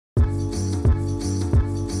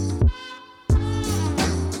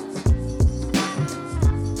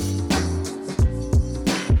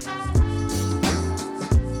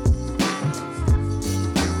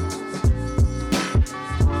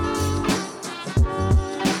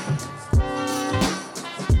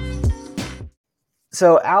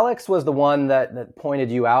So Alex was the one that pointed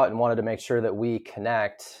you out and wanted to make sure that we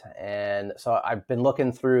connect. And so I've been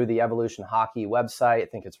looking through the Evolution Hockey website. I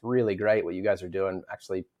think it's really great what you guys are doing.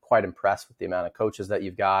 Actually quite impressed with the amount of coaches that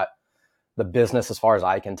you've got. The business, as far as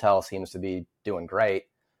I can tell, seems to be doing great.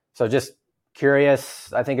 So just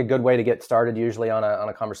curious, I think a good way to get started usually on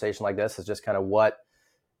a conversation like this is just kind of what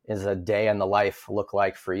is a day in the life look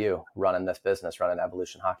like for you running this business, running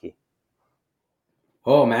Evolution Hockey?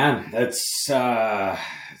 Oh man, that's don't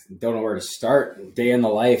know where to start. Day in the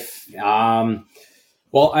life. Well,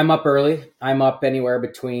 I'm up early. I'm up anywhere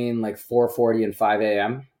between like 4:40 and 5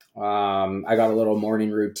 a.m. I got a little morning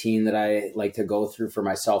routine that I like to go through for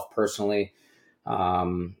myself personally.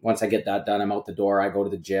 Once I get that done, I'm out the door. I go to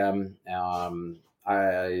the gym.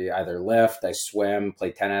 I either lift, I swim,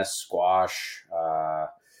 play tennis, squash.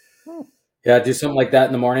 Yeah, do something like that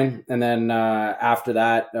in the morning, and then after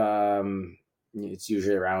that. It's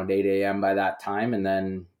usually around 8 a.m. by that time, and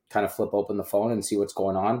then kind of flip open the phone and see what's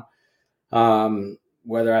going on.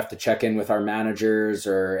 Whether I have to check in with our managers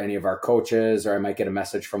or any of our coaches, or I might get a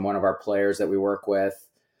message from one of our players that we work with.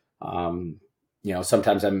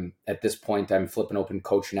 Sometimes at this point, I'm flipping open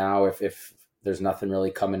Coach Now if there's nothing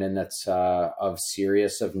really coming in that's of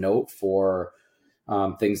note for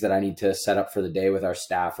things that I need to set up for the day with our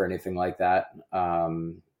staff or anything like that.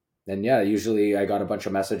 Usually I got a bunch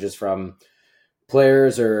of messages from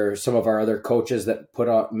players or some of our other coaches that put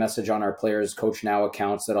a message on our players Coach Now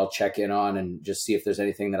accounts that I'll check in on and just see if there's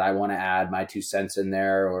anything that I want to add my 2 cents in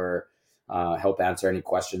there or help answer any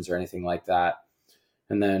questions or anything like that.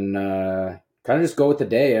 And then kind of just go with the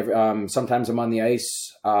day. Sometimes I'm on the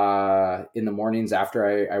ice in the mornings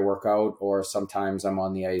after I work out, or sometimes I'm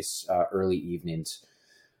on the ice early evenings.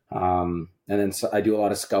 And then I do a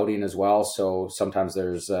lot of scouting as well. So sometimes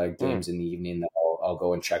there's games in the evening that I'll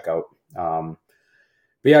go and check out.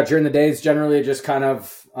 But yeah, during the days, generally just kind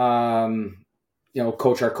of,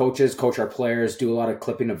 coach our coaches, coach our players, do a lot of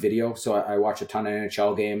clipping of video. So I watch a ton of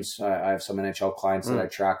NHL games. I have some NHL clients that I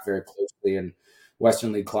track very closely, and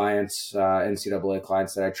Western League clients, NCAA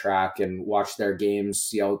clients that I track and watch their games,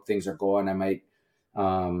 see how things are going. I might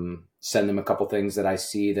send them a couple things that I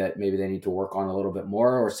see that maybe they need to work on a little bit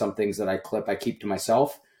more, or some things that I keep to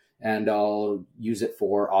myself, and I'll use it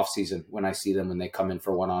for off season when I see them when they come in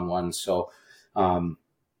for one-on-ones. So,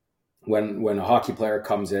 when a hockey player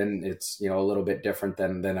comes in, it's, a little bit different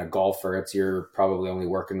than a golfer. You're probably only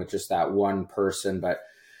working with just that one person, but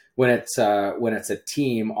when it's a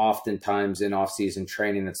team, oftentimes in off-season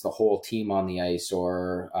training, it's the whole team on the ice,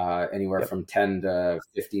 or anywhere from 10 to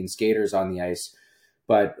 15 skaters on the ice.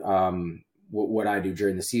 But what I do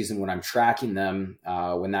during the season when I'm tracking them,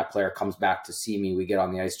 when that player comes back to see me, we get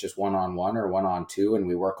on the ice just one-on-one or one-on-two, and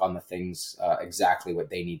we work on the things exactly what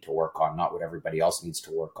they need to work on, not what everybody else needs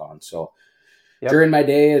to work on. So during my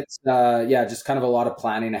day, it's just kind of a lot of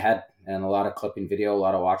planning ahead and a lot of clipping video, a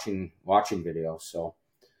lot of watching video. So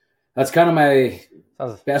that's kind of my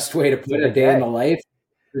best way to put a day in the life.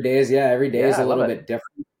 Every day is a little bit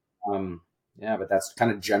different. But that's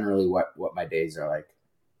kind of generally what my days are like.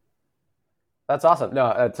 That's awesome. No,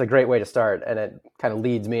 it's a great way to start, and it kind of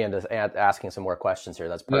leads me into asking some more questions here.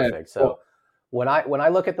 That's perfect. Yeah, cool. So when I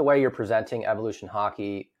look at the way you're presenting Evolution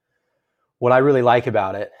Hockey, what I really like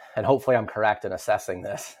about it, and hopefully I'm correct in assessing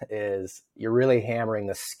this, is you're really hammering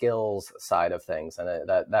the skills side of things, and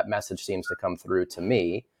that message seems to come through to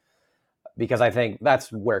me, because I think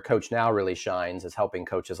that's where Coach Now really shines, is helping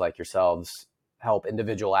coaches like yourselves help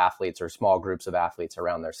individual athletes or small groups of athletes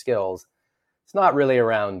around their skills. It's not really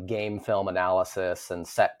around game film analysis and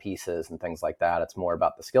set pieces and things like that. It's more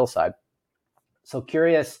about the skill side. So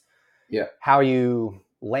curious how you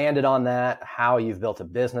landed on that, how you've built a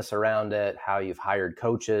business around it, how you've hired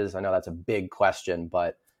coaches. I know that's a big question,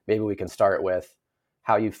 but maybe we can start with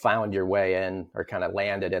how you found your way in, or kind of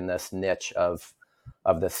landed in this niche of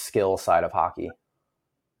the skill side of hockey.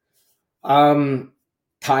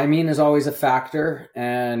 Timing is always a factor,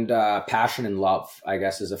 and passion and love, I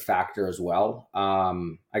guess, is a factor as well.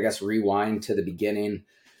 I guess rewind to the beginning.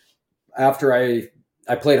 After I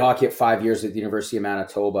played hockey at 5 years at the University of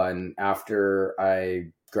Manitoba, and after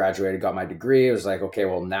I graduated, got my degree, it was like, okay,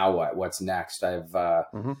 well, now what? What's next? I've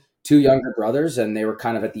 2 younger brothers, and they were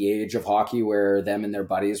kind of at the age of hockey where them and their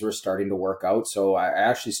buddies were starting to work out. So I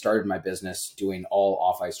actually started my business doing all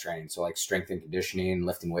off-ice training. So like strength and conditioning,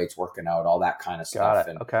 lifting weights, working out, all that kind of stuff. Got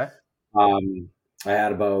it. Okay. I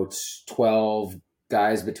had about 12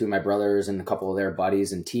 guys between my brothers and a couple of their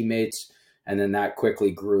buddies and teammates. And then that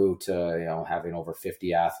quickly grew to, having over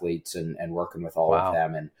 50 athletes and working with all of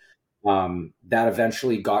them. And that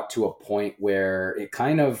eventually got to a point where it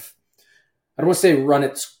kind of, don't want to say run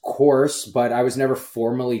its course, but I was never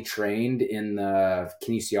formally trained in the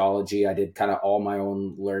kinesiology. I did kind of all my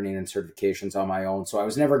own learning and certifications on my own. So I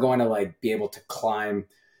was never going to like be able to climb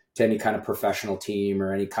to any kind of professional team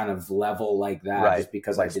or any kind of level like that, Right. just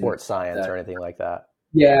because Like I didn't sports science or anything like that.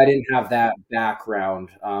 yeah, I didn't have that background.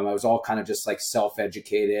 I was all kind of just like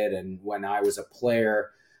self-educated. And when I was a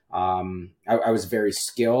player, I was very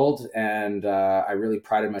skilled, and I really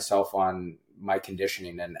prided myself on my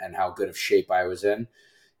conditioning and how good of shape I was in.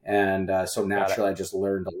 And so naturally, I just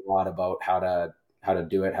learned a lot about how to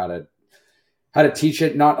do it, how to teach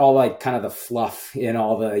it. Not all like kind of the fluff in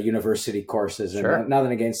all the university courses, and Sure.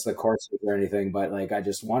 nothing against the courses or anything, but like I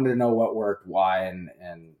just wanted to know what worked, why, and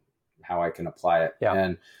how I can apply it. Yeah.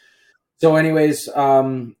 And so, anyways,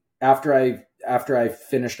 after I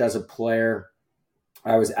finished as a player,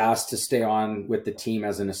 I was asked to stay on with the team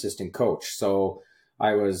as an assistant coach. So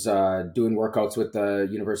I was doing workouts with the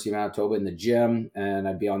University of Manitoba in the gym, and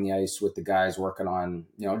I'd be on the ice with the guys working on,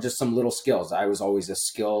 just some little skills. I was always a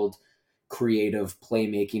skilled, creative,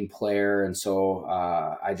 playmaking player, and so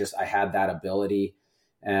I had that ability.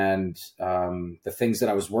 And the things that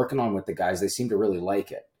I was working on with the guys, they seemed to really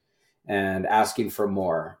like it and asking for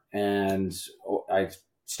more. And I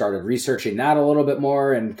started researching that a little bit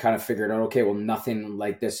more and kind of figured out, okay, well, nothing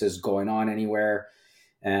like this is going on anywhere.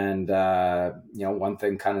 And, one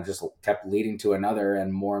thing kind of just kept leading to another,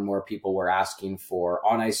 and more people were asking for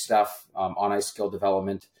on ice stuff, on ice skill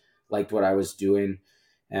development, liked what I was doing.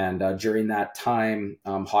 And during that time,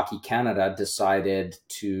 Hockey Canada decided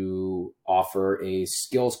to offer a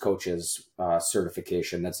skills coaches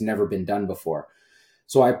certification that's never been done before.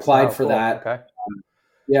 So I applied for cool. that. Okay.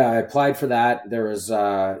 Yeah, I applied for that. There was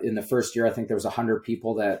in the first year, I think there was 100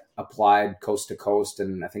 people that applied coast to coast,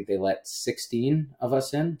 and I think they let 16 of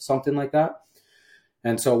us in, something like that.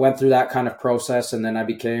 And so I went through that kind of process, and then I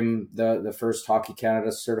became the first Hockey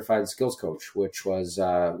Canada certified skills coach, which was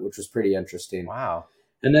pretty interesting. Wow.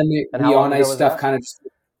 And then And the how long on ago ice was stuff that? kind of just,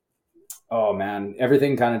 oh man,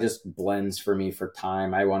 everything kind of just blends for me for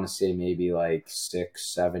time. I want to say maybe like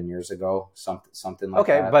 6-7 years ago, something like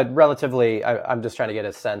Okay, that. but relatively, I'm just trying to get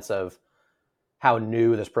a sense of how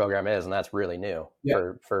new this program is, and that's really new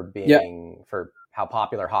Yeah. Yeah. for how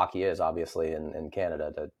popular hockey is, obviously in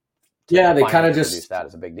Canada. To Yeah. They kind finally of introduce just, that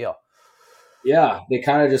is a big deal. yeah, they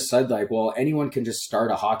kind of just said like, well, anyone can just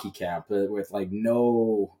start a hockey camp with like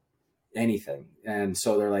no anything. And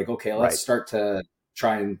so they're like, okay, let's Right. start to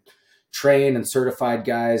try and train and certified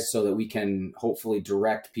guys so that we can hopefully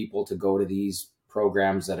direct people to go to these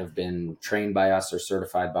programs that have been trained by us or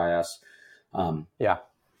certified by us. Yeah.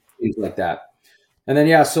 Things like that. And then,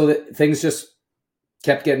 yeah, so things just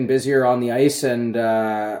kept getting busier on the ice, and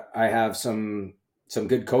I have some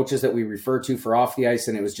good coaches that we refer to for off the ice,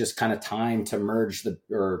 and it was just kind of time to merge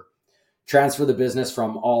or transfer the business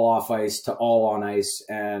from all off ice to all on ice,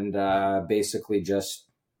 and basically just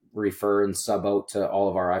refer and sub out to all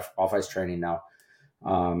of our off ice training now.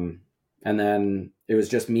 And then it was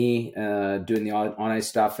just me doing the on ice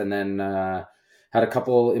stuff, and then had a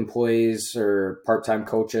couple employees or part-time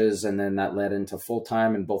coaches, and then that led into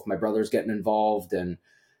full-time, and both my brothers getting involved, and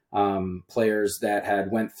players that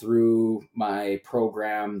had went through my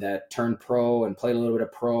program that turned pro and played a little bit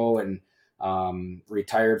of pro and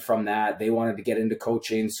retired from that. They wanted to get into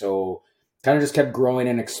coaching, so kind of just kept growing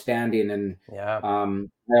and expanding. And Yeah.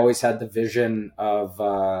 I always had the vision of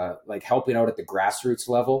like helping out at the grassroots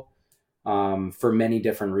level for many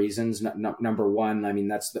different reasons. Number one, I mean,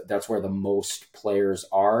 that's where the most players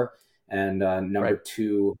are. And number Right.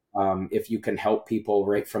 two, if you can help people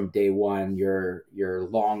right from day one, your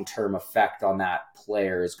long-term effect on that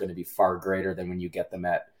player is going to be far greater than when you get them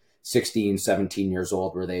at 16, 17 years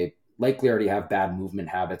old, where they likely already have bad movement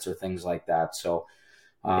habits or things like that. So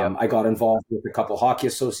Yep. I got involved with a couple hockey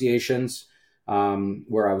associations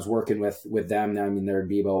where I was working with them. I mean, there'd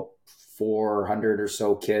be about 400 or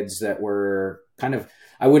so kids that were kind of,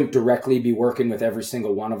 I wouldn't directly be working with every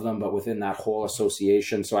single one of them, but within that whole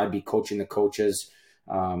association. So I'd be coaching the coaches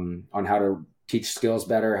on how to teach skills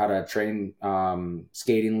better, how to train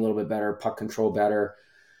skating a little bit better, puck control better.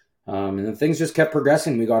 And then things just kept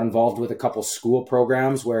progressing. We got involved with a couple school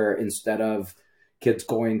programs where instead of kids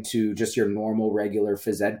going to just your normal regular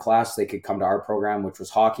phys ed class, they could come to our program, which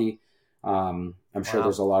was hockey. I'm sure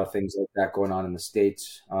there's a lot of things like that going on in the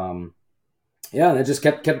States. Yeah, and it just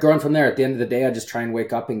kept growing from there. At the end of the day, I just try and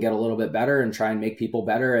wake up and get a little bit better and try and make people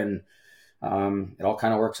better. And it all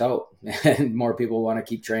kind of works out. And more people want to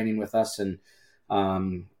keep training with us and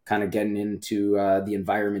kind of getting into the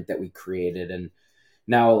environment that we created. And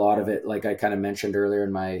now a lot of it, like I kind of mentioned earlier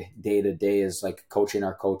in my day to day, is like coaching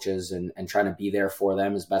our coaches and trying to be there for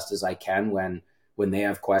them as best as I can when they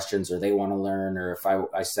have questions or they want to learn, or if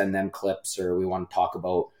I send them clips or we want to talk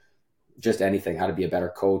about just anything, how to be a better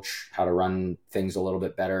coach, how to run things a little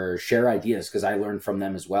bit better, share ideas, because I learn from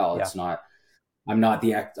them as well. Yeah. It's not, I'm not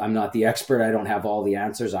the expert. I don't have all the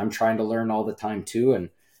answers. I'm trying to learn all the time too. And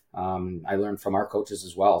I learn from our coaches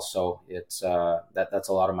as well. So it's that's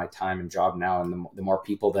a lot of my time and job now. And the more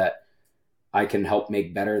people that I can help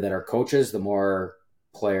make better that are coaches, the more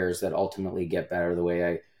players that ultimately get better. The way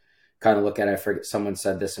I kind of look at it, I forget, someone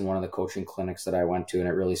said this in one of the coaching clinics that I went to, and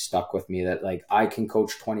it really stuck with me, that like I can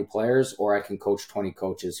coach 20 players or I can coach 20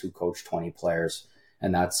 coaches who coach 20 players.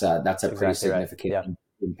 And that's a Exactly pretty significant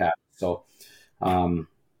impact. So,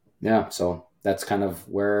 yeah, so that's kind of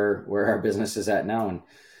where our business is at now.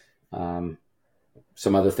 And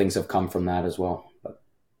some other things have come from that as well. But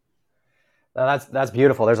No, that's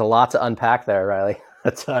beautiful. There's a lot to unpack there, Riley.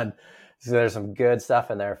 A ton. So there's some good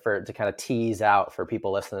stuff in there to kind of tease out for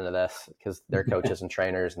people listening to this, because they're coaches and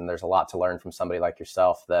trainers, and there's a lot to learn from somebody like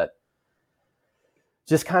yourself that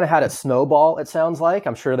just kind of had it snowball, it sounds like.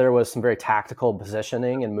 I'm sure there was some very tactical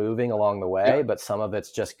positioning and moving along the way, yeah. but some of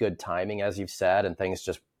it's just good timing, as you've said, and things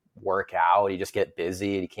just work out. You just get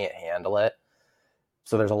busy and you can't handle it.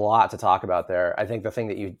 So there's a lot to talk about there. I think the thing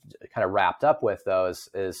that you kind of wrapped up with, though,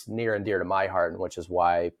 is near and dear to my heart, and which is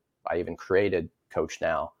why I even created Coach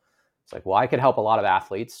Now. It's like, well, I could help a lot of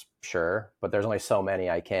athletes, sure, but there's only so many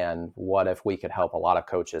I can. What if we could help a lot of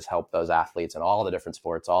coaches help those athletes in all the different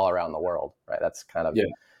sports all around the world, right? That's kind of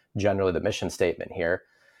generally the mission statement here.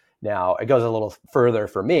 Now, it goes a little further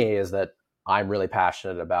for me, is that I'm really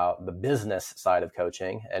passionate about the business side of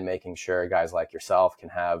coaching and making sure guys like yourself can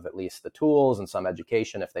have at least the tools and some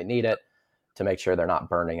education if they need it, to make sure they're not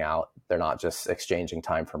burning out. They're not just exchanging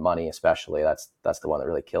time for money, especially. That's the one that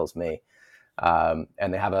really kills me. And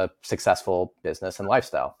they have a successful business and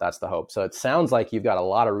lifestyle. That's the hope. So it sounds like you've got a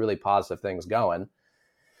lot of really positive things going.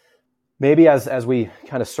 Maybe as we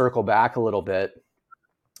kind of circle back a little bit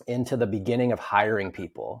into the beginning of hiring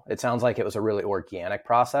people, it sounds like it was a really organic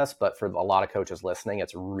process, but for a lot of coaches listening,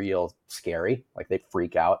 it's real scary. Like they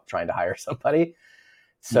freak out trying to hire somebody.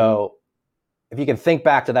 So if you can think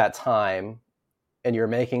back to that time and you're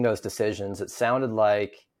making those decisions, it sounded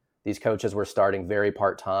like these coaches were starting very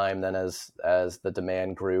part-time. Then as the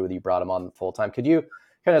demand grew, you brought them on full-time. Could you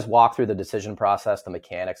kind of just walk through the decision process, the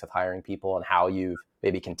mechanics of hiring people, and how you've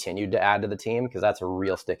maybe continued to add to the team? Because that's a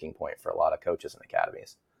real sticking point for a lot of coaches and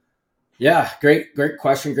academies. Yeah, great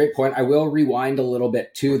question, great point. I will rewind a little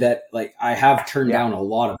bit too. That like I have turned down a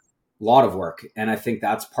lot of work, and I think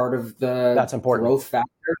that's part of the growth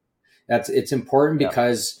factor. It's important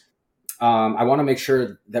because I want to make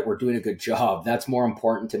sure that we're doing a good job. That's more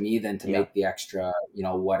important to me than to make the extra,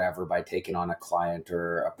 whatever, by taking on a client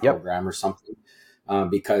or a program or something.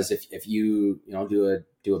 Because if you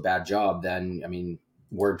do a bad job, then I mean,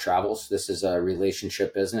 word travels. This is a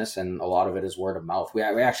relationship business, and a lot of it is word of mouth. We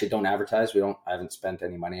actually don't advertise. I haven't spent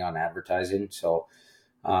any money on advertising, so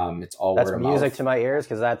it's all word of mouth. That's music to my ears,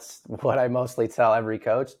 because that's what I mostly tell every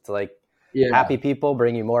coach. It's like, happy people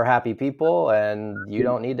bring you more happy people, and you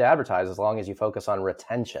don't need to advertise as long as you focus on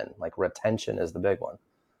retention. Like retention is the big one.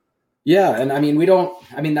 Yeah, and I mean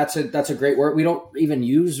that's a great word. We don't even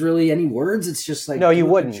use really any words. It's just like, no, you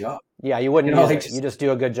wouldn't. Yeah, you wouldn't. You just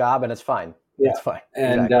do a good job, and it's fine. Yeah. It's fine.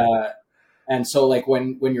 And exactly. And so like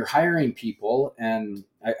when you're hiring people, and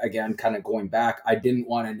again, kind of going back, I didn't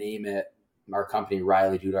want to name our company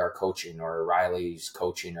Riley Dudar Coaching or Riley's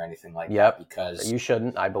Coaching or anything like that, because you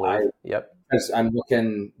shouldn't, I believe. Because I'm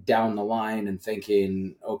looking down the line and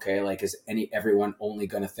thinking, okay, like is everyone only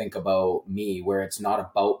going to think about me, where it's not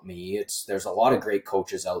about me. There's a lot of great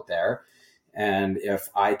coaches out there. And if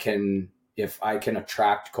I can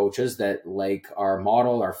attract coaches that like our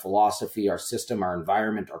model, our philosophy, our system, our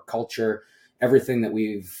environment, our culture, everything that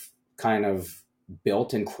we've kind of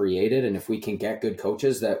built and created, and if we can get good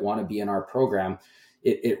coaches that want to be in our program,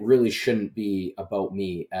 it really shouldn't be about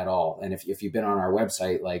me at all. And if you've been on our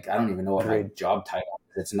website, like I don't even know what my job title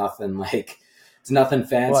is. It's nothing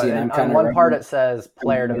fancy. Well, and I'm on one part it says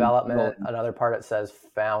player development, another part it says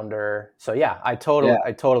founder. So yeah, I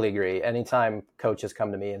totally agree. Anytime coaches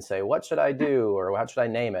come to me and say, what should I do, or how should I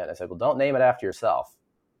name it? I said, well, don't name it after yourself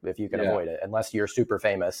if you can avoid it, unless you're super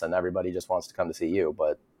famous and everybody just wants to come to see you.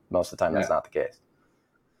 But most of the time that's not the case.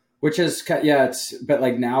 Which is, but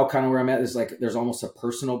like now kind of where I'm at is like, there's almost a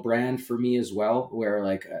personal brand for me as well, where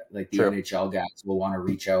like the NHL guys will want to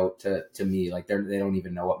reach out to me. Like they don't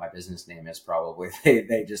even know what my business name is. Probably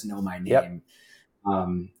they just know my name.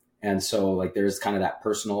 And so like, there's kind of that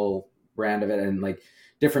personal brand of it, and like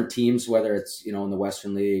different teams, whether it's, in the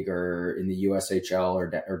Western League or in the USHL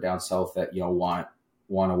or down south that,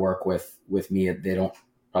 want to work with me. They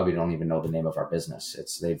probably don't even know the name of our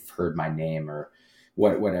business. They've heard my name or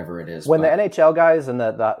whatever it is. When the NHL guys and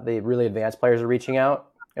the really advanced players are reaching out,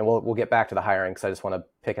 and we'll get back to the hiring because I just want to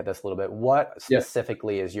pick at this a little bit. What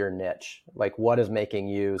specifically is your niche? Like, what is making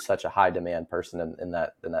you such a high demand person in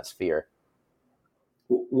that sphere?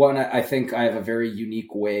 One, I think I have a very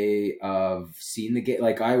unique way of seeing the game.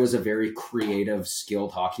 Like, I was a very creative,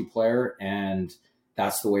 skilled hockey player, and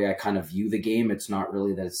that's the way I kind of view the game. It's not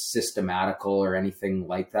really that systematical or anything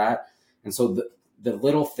like that. And so the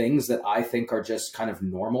little things that I think are just kind of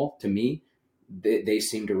normal to me, they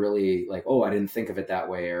seem to really like, oh, I didn't think of it that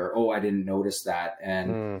way, or, oh, I didn't notice that.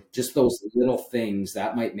 And just those little things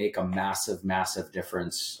that might make a massive, massive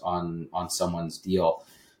difference on someone's deal.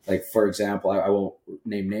 Like, for example, I won't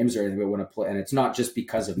name names or anything, but when I play, and it's not just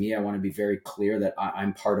because of me, I want to be very clear that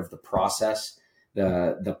I'm part of the process.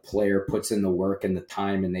 The player puts in the work and the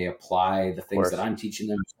time, and they apply the things that I'm teaching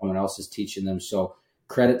them, someone else is teaching them. So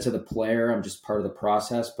credit to the player. I'm just part of the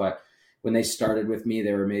process. But when they started with me,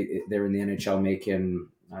 they were in the NHL making,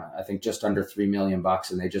 I think, just under $3 million,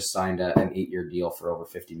 and they just signed an 8-year deal for over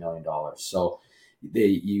 $50 million. So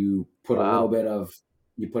you put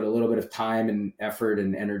a little bit of time and effort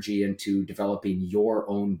and energy into developing your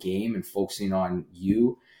own game and focusing on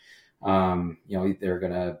you. They're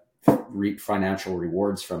going to reap financial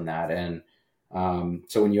rewards from that. And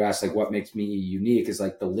so when you ask, like, what makes me unique, is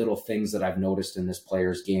like the little things that I've noticed in this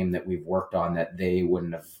player's game that we've worked on that they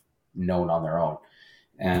wouldn't have known on their own,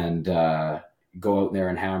 and go out there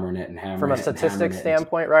and hammering it. From a statistics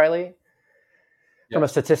standpoint, Riley, from a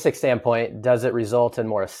statistics standpoint, does it result in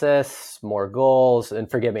more assists, more goals? And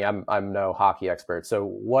forgive me, I'm no hockey expert. So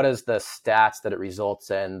what is the stats that it results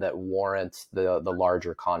in that warrants the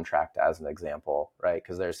larger contract, as an example, right?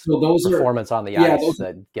 Because there's performance on the ice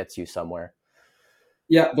that gets you somewhere.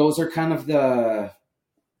 Yeah, those are kind of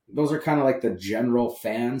like the general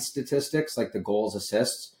fan statistics, like the goals,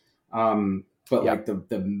 assists. But like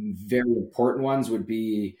the very important ones would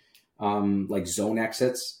be like zone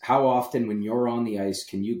exits. How often when you're on the ice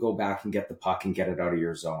can you go back and get the puck and get it out of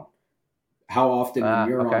your zone? How often when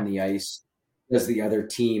you're on the ice does the other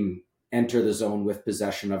team enter the zone with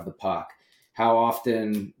possession of the puck? How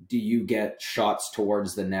often do you get shots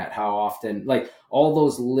towards the net? How often, like, all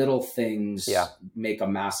those little things make a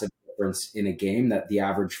massive difference in a game that the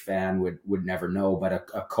average fan would never know. But a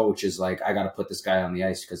coach is like, I got to put this guy on the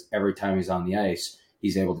ice because every time he's on the ice,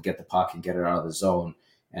 he's able to get the puck and get it out of the zone.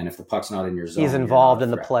 And if the puck's not in your zone, he's involved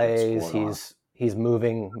in the plays. He's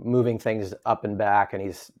moving things up and back, and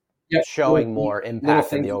he's showing more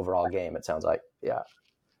impact in the overall game. It sounds like,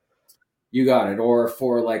 You got it. Or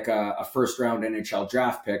for like a first round NHL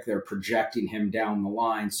draft pick, they're projecting him down the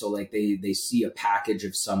line. So like they see a package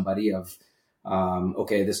of somebody of,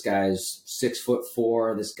 okay, this guy's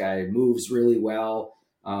 6'4", this guy moves really well.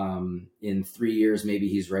 In 3 years, maybe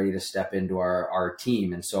he's ready to step into our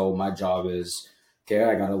team. And so my job is, okay,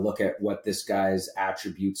 I got to look at what this guy's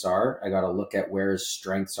attributes are. I got to look at where his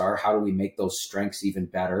strengths are. How do we make those strengths even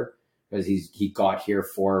better? Because he got here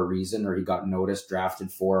for a reason, or he got noticed,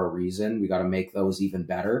 drafted for a reason. We got to make those even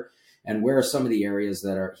better. And where are some of the areas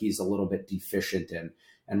that he's a little bit deficient in?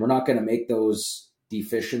 And we're not going to make those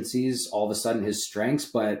deficiencies all of a sudden his strengths,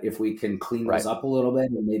 but if we can clean those up a little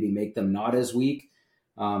bit and maybe make them not as weak,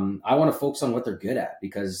 I want to focus on what they're good at,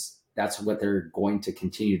 because that's what they're going to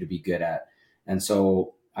continue to be good at. And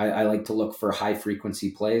so I like to look for high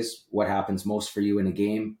frequency plays. What happens most for you in a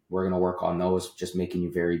game? We're going to work on those, just making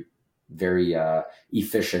you very, very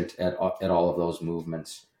efficient at all of those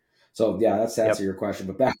movements. So that's to answer your question.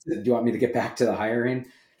 But do you want me to get back to the hiring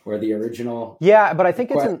or the original? Yeah, but I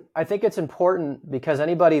think it's important, because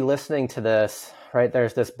anybody listening to this, right?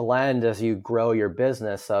 There's this blend as you grow your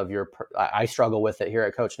business of I struggle with it here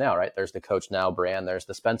at Coach Now, right? There's the Coach Now brand, there's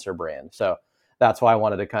the Spencer brand. So that's why I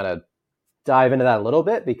wanted to kind of dive into that a little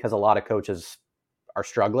bit, because a lot of coaches are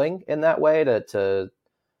struggling in that way to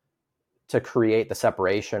create the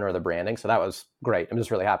separation or the branding. So that was great. I'm just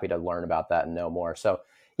really happy to learn about that and know more. So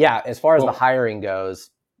as far as the hiring goes,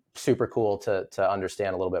 super cool to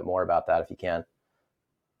understand a little bit more about that if you can.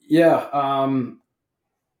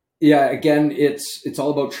 Again, it's all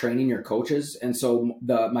about training your coaches. And so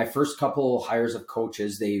my first couple hires of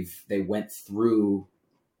coaches, they went through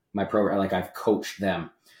my program. Like, I've coached them.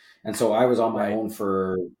 And so I was on my own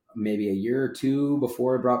for maybe a year or two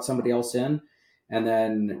before I brought somebody else in. And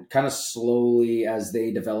then kind of slowly, as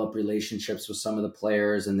they develop relationships with some of the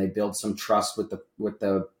players and they build some trust with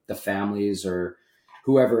the families or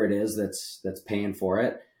whoever it is that's paying for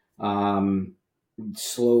it, Um,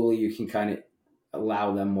 Slowly you can kind of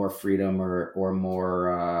allow them more freedom or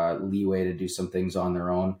more leeway to do some things on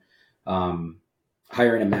their own. Um,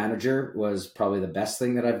 Hiring a manager was probably the best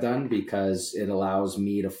thing that I've done because it allows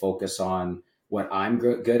me to focus on what I'm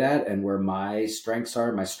good at and where my strengths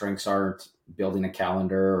are. My strengths aren't building a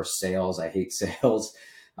calendar or sales. I hate sales.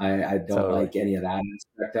 I don't Totally. like any of that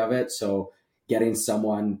aspect of it. So getting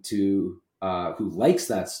someone to who likes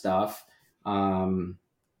that stuff,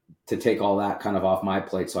 to take all that kind of off my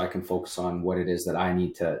plate so I can focus on what it is that I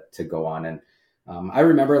need to go on. And I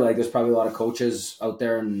remember like there's probably a lot of coaches out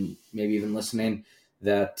there and maybe even listening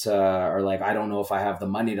that are like, I don't know if I have the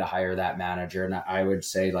money to hire that manager. And I would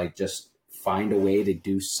say like just find a way to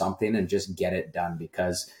do something and just get it done,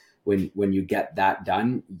 because when you get that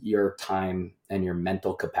done, your time and your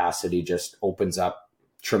mental capacity just opens up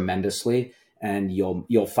tremendously, and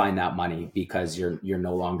you'll find that money because you're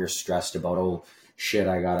no longer stressed about, oh shit,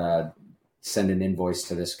 I gotta send an invoice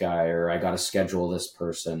to this guy or I gotta schedule this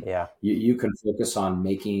person. Yeah. You can focus on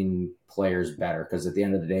making players better, because at the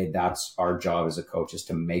end of the day, that's our job as a coach, is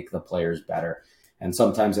to make the players better. And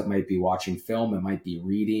sometimes it might be watching film, it might be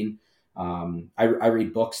reading. I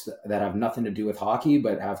read books that have nothing to do with hockey,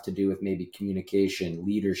 but have to do with maybe communication,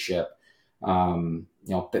 leadership,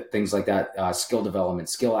 things like that, skill development,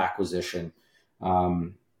 skill acquisition.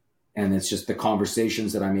 And it's just the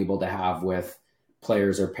conversations that I'm able to have with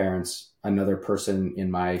players or parents. Another person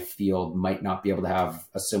in my field might not be able to have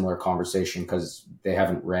a similar conversation because they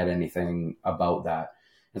haven't read anything about that.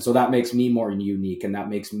 And so that makes me more unique, and that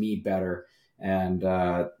makes me better. And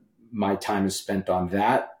my time is spent on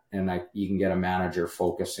that. And you can get a manager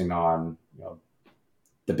focusing on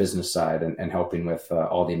the business side and helping with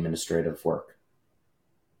all the administrative work.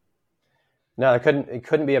 No, it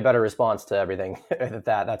couldn't be a better response to everything.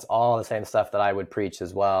 That's all the same stuff that I would preach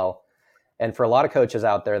as well. And for a lot of coaches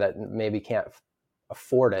out there that maybe can't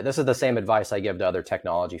afford it, this is the same advice I give to other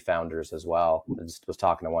technology founders as well. I just was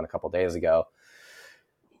talking to one a couple of days ago.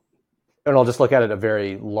 And I'll just look at it a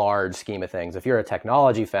very large scheme of things. If you're a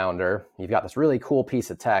technology founder, you've got this really cool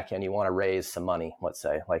piece of tech and you want to raise some money, let's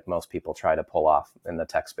say, like most people try to pull off in the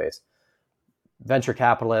tech space. Venture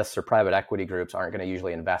capitalists or private equity groups aren't going to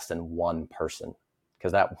usually invest in one person,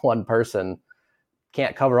 because that one person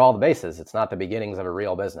can't cover all the bases. It's not the beginnings of a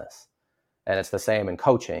real business. And it's the same in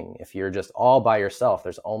coaching. If you're just all by yourself,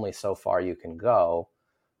 there's only so far you can go.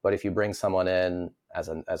 But if you bring someone in as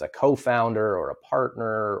a co-founder or a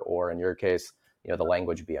partner, or in your case, the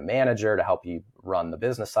language would be a manager to help you run the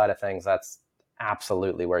business side of things, that's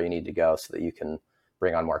absolutely where you need to go so that you can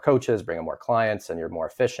bring on more coaches, bring on more clients, and you're more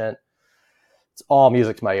efficient. It's all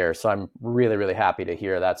music to my ears. So I'm really, really happy to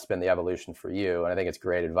hear that's been the evolution for you. And I think it's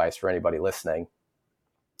great advice for anybody listening.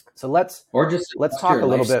 So let's talk a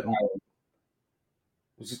little bit.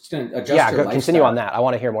 Just adjust your continue lifestyle. on that. I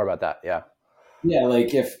want to hear more about that. Yeah. Yeah,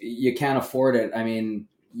 like if you can't afford it, I mean,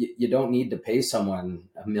 you don't need to pay someone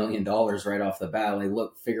 $1 million right off the bat. Like,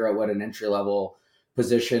 look, figure out what an entry level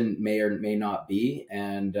position may or may not be.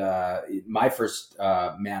 And my first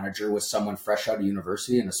manager was someone fresh out of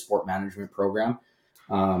university in a sport management program,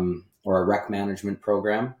 or a rec management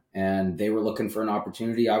program, and they were looking for an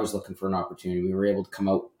opportunity. I was looking for an opportunity. We were able to come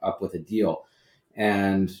up with a deal.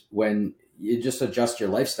 And when you just adjust your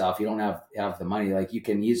lifestyle, if you don't have the money, like you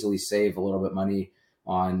can easily save a little bit money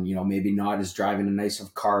on, maybe not as driving a nice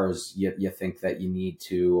of cars you think that you need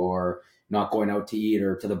to, or not going out to eat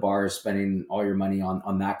or to the bar, spending all your money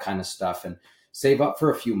on that kind of stuff, and save up for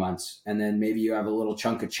a few months. And then maybe you have a little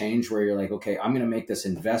chunk of change where you're like, okay, I'm going to make this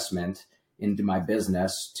investment into my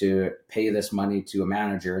business to pay this money to a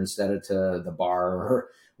manager instead of to the bar or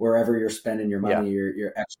wherever you're spending your money,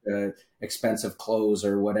 your extra expensive clothes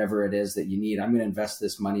or whatever it is that you need. I'm going to invest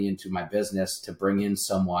this money into my business to bring in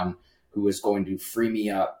someone who is going to free me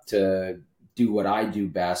up to do what I do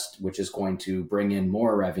best, which is going to bring in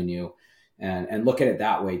more revenue, and look at it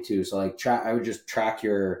that way too. So like I would just track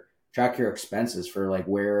your expenses for like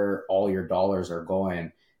where all your dollars are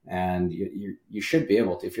going. And you should be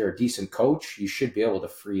able to, if you're a decent coach, you should be able to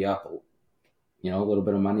free up a little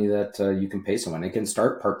bit of money that you can pay someone. They can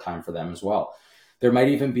start part-time for them as well. There might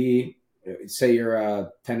even be, say you're a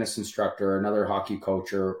tennis instructor or another hockey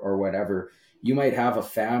coach or whatever, you might have a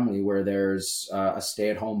family where there's a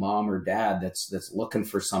stay-at-home mom or dad that's looking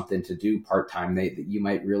for something to do part-time. You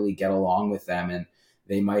might really get along with them, and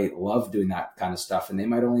they might love doing that kind of stuff. And they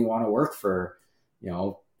might only want to work for,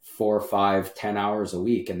 4, 5, 10 hours a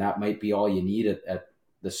week. And that might be all you need at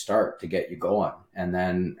the start to get you going. And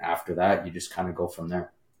then after that, you just kind of go from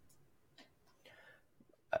there.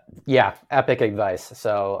 Yeah. Epic advice.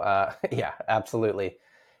 So yeah, absolutely.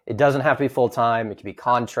 it doesn't have to be full-time. It can be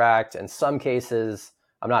contract. In some cases,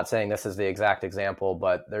 I'm not saying this is the exact example,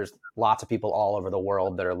 but there's lots of people all over the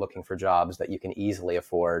world that are looking for jobs that you can easily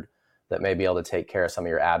afford that may be able to take care of some of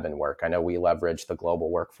your admin work. I know we leverage the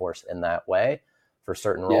global workforce in that way for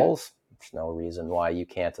certain roles. There's no reason why you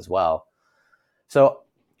can't as well. So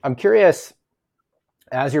I'm curious,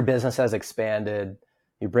 as your business has expanded,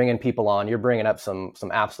 you're bringing people on, you're bringing up some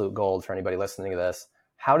absolute gold for anybody listening to this.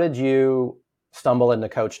 How did you stumble into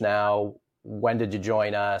Coach Now? When did you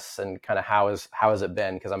join us, and kind of how has it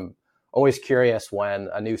been? Because I'm always curious when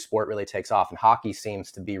a new sport really takes off, and hockey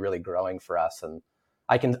seems to be really growing for us, and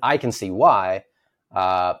I can see why,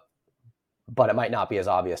 but it might not be as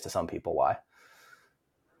obvious to some people why.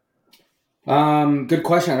 Good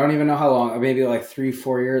question. I don't even know how long. Maybe like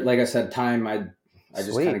 3-4 years. Like I said, time. I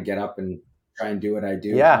just kind of get up and try and do what I do.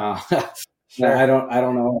 Yeah, sure. I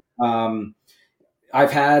don't know.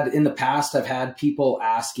 I've had people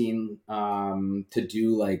asking to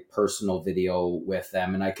do like personal video with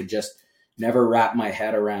them, and I could just never wrap my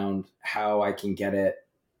head around how I can get it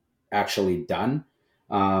actually done.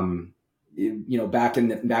 Back in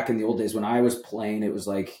the old days when I was playing, it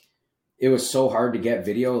was so hard to get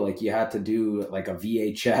video. Like you had to do like a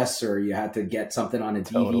VHS, or you had to get something on a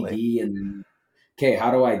DVD, and then, okay,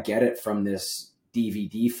 how do I get it from this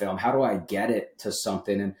DVD film? How do I get it to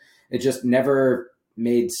something? And it just never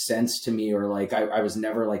made sense to me, or like I was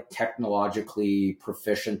never like technologically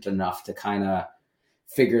proficient enough to kind of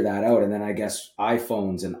figure that out. And then I guess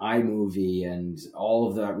iPhones and iMovie and all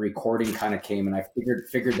of the recording kind of came, and I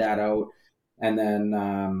figured that out. And then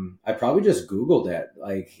I probably just Googled it,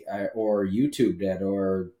 or YouTubed it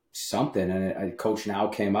or something. And Coach Now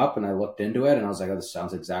came up, and I looked into it, and I was like, oh, this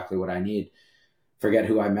sounds exactly what I need. Forget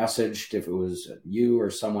who I messaged, if it was you or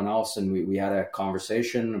someone else. And we had a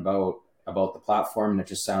conversation about the platform, and it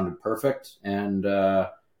just sounded perfect. And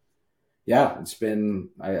it's been,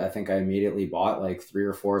 I think I immediately bought like 3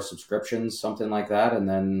 or 4 subscriptions, something like that. And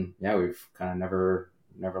then, we've kind of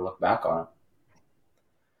never looked back on it.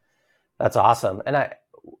 That's awesome. And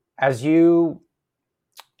as your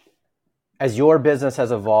business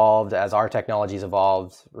has evolved, as our technology's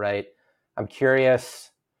evolved, right? I'm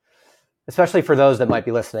curious, especially for those that might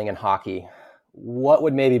be listening in hockey, what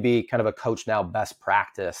would maybe be kind of a Coach Now best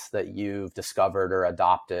practice that you've discovered or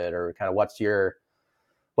adopted, or kind of what's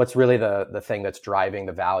really the thing that's driving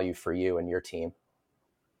the value for you and your team?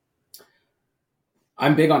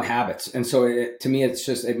 I'm big on habits. And so to me, it's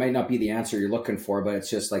just, it might not be the answer you're looking for, but it's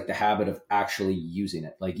just like the habit of actually using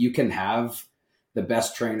it. Like you can have the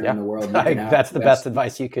best trainer in the world. That's the best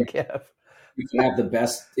advice you could give. You can have the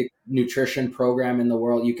best nutrition program in the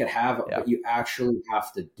world. You could have, but you actually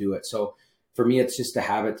have to do it. So for me, it's just a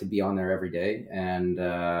habit to be on there every day and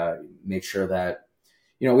make sure that,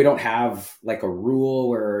 we don't have like a rule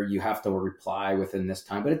where you have to reply within this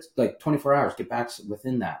time, but it's like 24 hours, get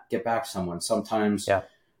back someone. Sometimes,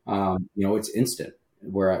 it's instant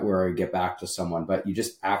where I get back to someone, but you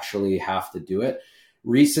just actually have to do it.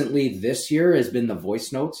 Recently this year has been the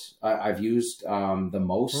voice notes I've used the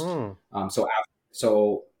most.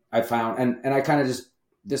 So I found, and I kind of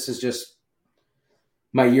this is just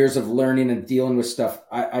my years of learning and dealing with stuff.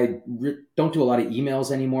 I don't do a lot of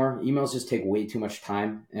emails anymore. Emails just take way too much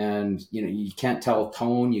time, and you can't tell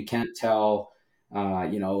tone, you can't tell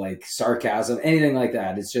like sarcasm, anything like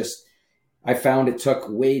that. It's just, I found it took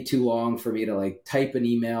way too long for me to like type an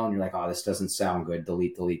email, and you're like, oh, this doesn't sound good,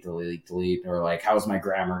 delete, or like, how's my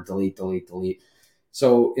grammar, delete.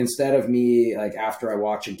 So instead of me, like after I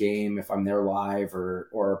watch a game, if I'm there live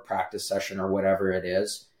or a practice session or whatever it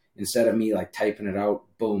is, instead of me like typing it out,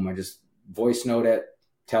 boom, I just voice note it,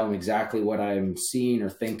 tell them exactly what I'm seeing or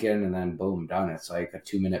thinking, and then boom, done. It's like a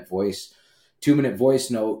 2-minute voice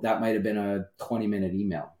note. That might've been a 20-minute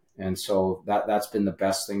email. And so that's been the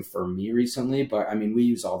best thing for me recently. But I mean, we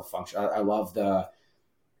use all the functions. I love the,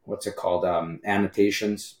 what's it called?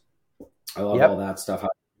 Annotations. I love all that stuff.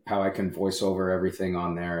 How I can voice over everything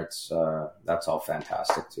on there. It's that's all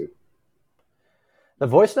fantastic too. The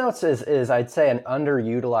voice notes is I'd say an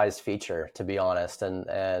underutilized feature, to be honest.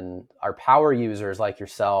 And our power users like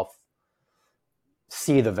yourself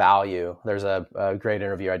see the value. There's a great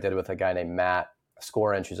interview I did with a guy named Matt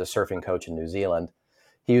Scorinch, who's a surfing coach in New Zealand.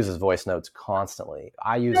 He uses voice notes constantly.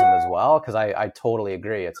 I use them as well because I totally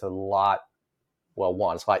agree. It's a lot,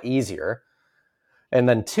 one, it's a lot easier. And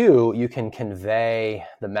then 2, you can convey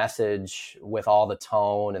the message with all the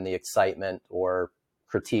tone and the excitement or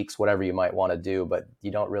critiques, whatever you might want to do, but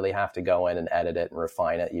you don't really have to go in and edit it and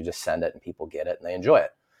refine it. You just send it and people get it and they enjoy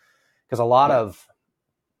it. Because a lot of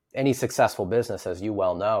any successful business, as you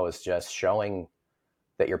well know, is just showing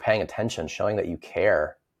that you're paying attention, showing that you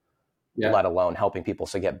care. Yeah. let alone helping people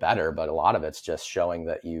to get better. But a lot of it's just showing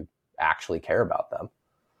that you actually care about them.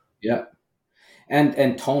 Yeah.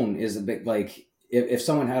 And tone is a bit like, if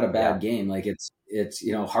someone had a Yeah. bad game, like it's,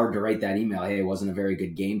 hard to write that email. Hey, it wasn't a very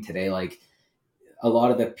good game today. Like, a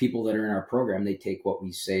lot of the people that are in our program, they take what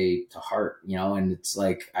we say to heart, and it's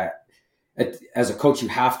like, as a coach, you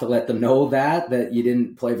have to let them know that you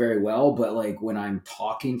didn't play very well. But like, when I'm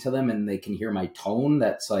talking to them and they can hear my tone,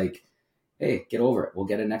 that's like, hey, get over it. We'll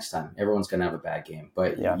get it next time. Everyone's going to have a bad game,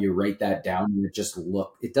 but Yeah. you write that down and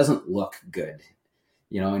it doesn't look good,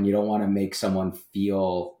 and you don't want to make someone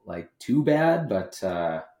feel like too bad. But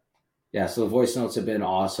yeah, so the voice notes have been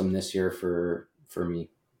awesome this year for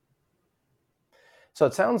me. So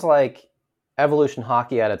it sounds like Evolution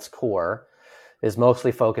Hockey at its core is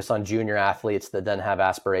mostly focused on junior athletes that then have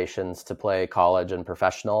aspirations to play college and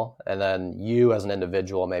professional. And then you as an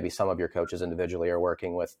individual, maybe some of your coaches individually are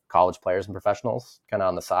working with college players and professionals kind of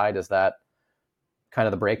on the side. Is that kind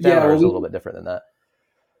of the breakdown, Yeah, or well, is it a little bit different than that?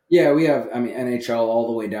 yeah, we have, NHL all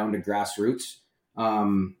the way down to grassroots.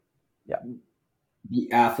 Yeah.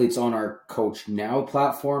 The athletes on our Coach Now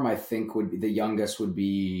platform, I think would be, the youngest would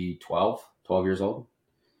be 12 years old.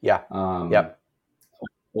 Yeah. Yep.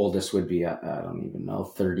 Oldest would be, I don't even know,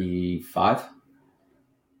 35.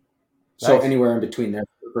 So Nice. anywhere in between there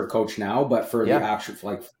for Coach Now, but for the Yeah. actual,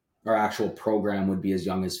 like, our actual program would be as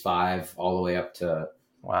young as 5 all the way up to,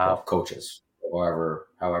 well, Wow. coaches, however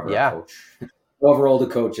a Yeah. coach, however old a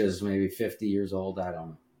coach is, maybe 50 years old. I don't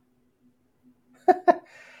know.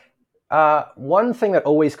 One thing that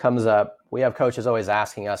always comes up, we have coaches always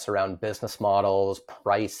asking us around business models,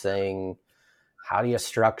 pricing, how do you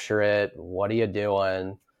structure it? What are you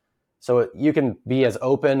doing? So you can be as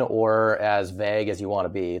open or as vague as you want to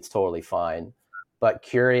be. It's totally fine. But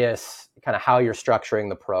curious kind of how you're structuring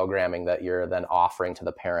the programming that you're then offering to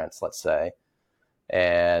the parents, let's say,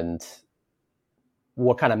 and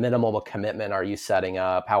what kind of minimal commitment are you setting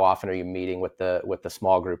up? How often are you meeting with the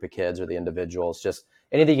small group of kids or the individuals? Just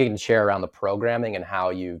anything you can share around the programming and how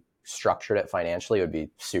you structured it financially would be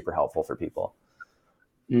super helpful for people.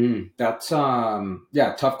 That's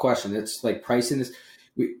yeah, tough question. It's like pricing this.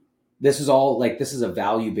 This is a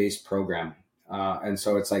value-based program, and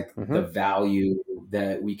so it's like the value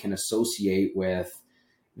that we can associate with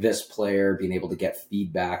this player being able to get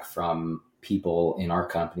feedback from people in our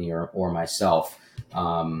company or myself.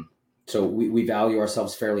 So we value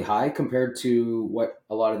ourselves fairly high compared to what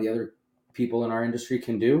a lot of the other people in our industry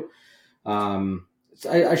can do.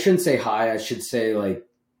 I shouldn't say high. I should say, like,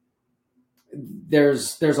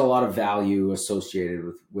 there's a lot of value associated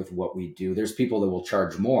with what we do. There's people that will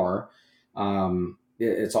charge more.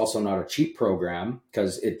 It's also not a cheap program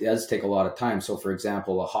because it does take a lot of time. So, for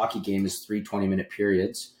example, a hockey game is 3 20-minute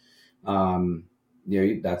periods.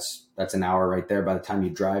 That's an hour right there. By the time you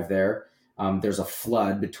drive there, there's a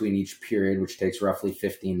flood between each period, which takes roughly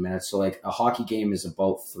 15 minutes. So, like, a hockey game is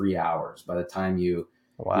about 3 hours. By the time you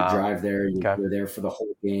drive there, you're there for the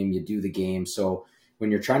whole game. You do the game. So when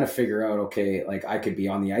you're trying to figure out, okay, like, I could be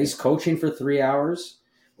on the ice coaching for 3 hours,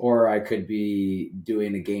 or I could be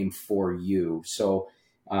doing a game for you. So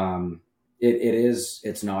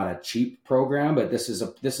it's not a cheap program, but this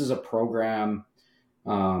is a program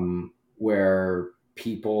where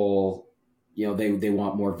people, they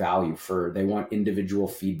want more value they want individual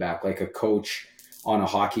feedback. Like a coach on a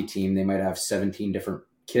hockey team, they might have 17 different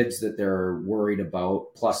kids that they're worried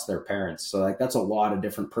about, plus their parents. So, like, that's a lot of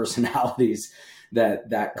different personalities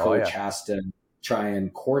that coach has to try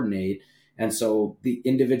and coordinate. And so the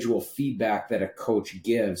individual feedback that a coach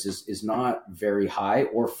gives is not very high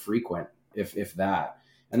or frequent, if that.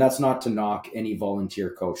 And that's not to knock any volunteer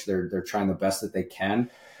coach. They're trying the best that they can.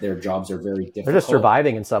 Their jobs are very difficult. They're just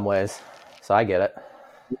surviving in some ways. So I get it.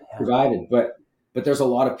 Provided, but there's a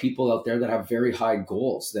lot of people out there that have very high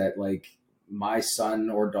goals that, like, my son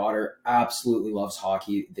or daughter absolutely loves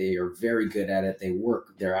hockey. They are very good at it. They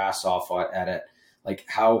work their ass off at it. Like,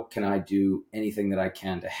 how can I do anything that I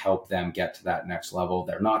can to help them get to that next level?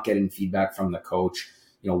 They're not getting feedback from the coach.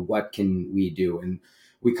 What can we do? And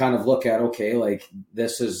we kind of look at, okay, like,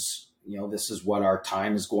 this is what our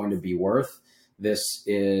time is going to be worth. This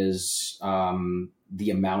is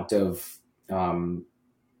the amount of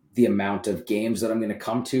games that I'm going to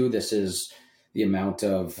come to. This is the amount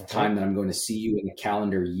of time that I'm going to see you in a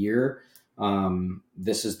calendar year.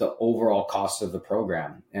 This is the overall cost of the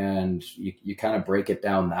program. And you kind of break it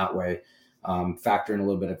down that way. Factor in a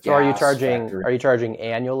little bit of gas. So are you charging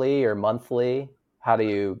annually or monthly? How do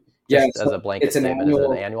you, as a blanket statement, is it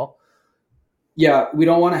an annual? Yeah, we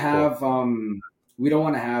don't want to have,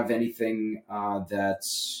 anything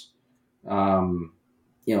that's,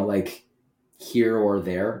 like here or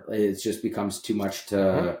there. It just becomes too much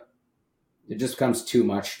to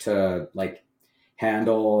like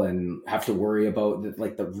handle and have to worry about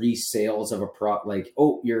like the resales of a like,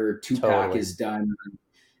 oh, your 2-pack Totally. is done.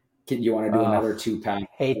 Can you want to do Oh, another 2-pack?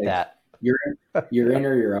 hate Like that. you're in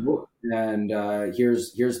or you're out. And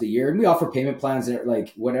here's the year. And we offer payment plans that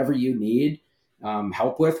like whatever you need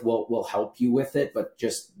help with, we'll help you with it. But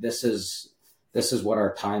just this is what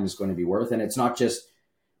our time is going to be worth. And it's not just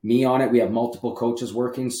me on it. We have multiple coaches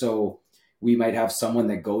working. So we might have someone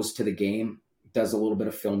that goes to the game, does a little bit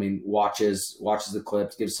of filming, watches the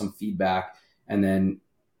clips, gives some feedback, and then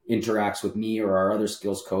interacts with me or our other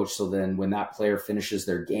skills coach. So then when that player finishes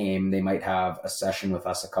their game, they might have a session with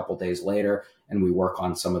us a couple days later, and we work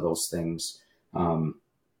on some of those things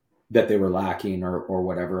that they were lacking or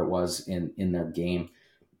whatever it was in their game.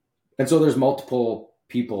 And so there's multiple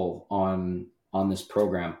people on this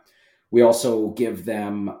program. We also give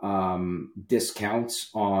them discounts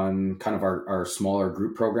on kind of our smaller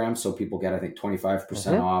group programs. So people get, I think,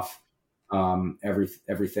 25% off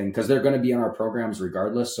everything, because they're going to be in our programs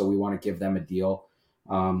regardless. So we want to give them a deal.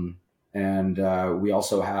 And we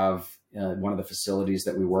also have one of the facilities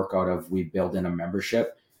that we work out of, we build in a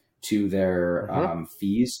membership to their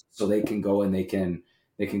fees. So they can go and they can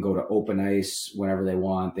go to open ice whenever they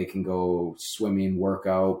want. They can go swimming,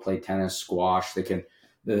 workout, play tennis, squash.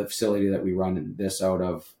 The facility that we run this out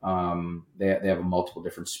of, they have multiple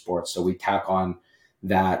different sports. So we tack on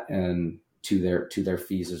that and to their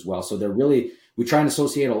fees as well. So we try and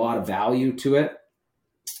associate a lot of value to it.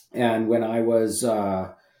 And when I was,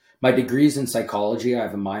 my degree's in psychology, I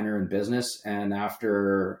have a minor in business. And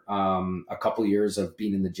after a couple of years of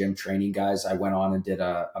being in the gym training guys, I went on and did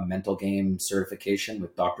a mental game certification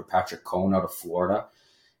with Dr. Patrick Cohn out of Florida,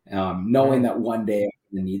 knowing that one day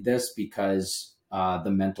I'm going to need this, because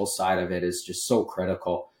the mental side of it is just so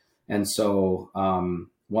critical. And so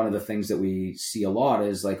one of the things that we see a lot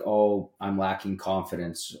is like, oh, I'm lacking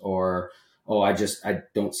confidence, or, oh, I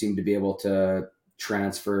don't seem to be able to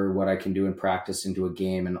transfer what I can do in practice into a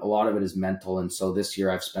game. And a lot of it is mental. And so this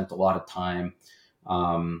year I've spent a lot of time,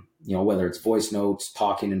 whether it's voice notes,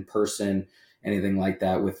 talking in person, anything like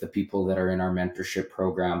that with the people that are in our mentorship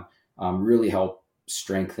program, really help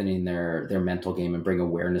strengthening their mental game and bring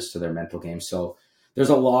awareness to their mental game. So there's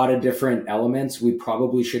a lot of different elements. We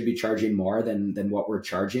probably should be charging more than what we're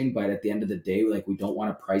charging, but at the end of the day, like, we don't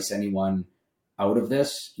want to price anyone out of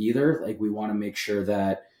this either. Like, we want to make sure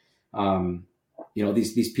that,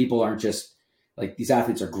 these people aren't just like, these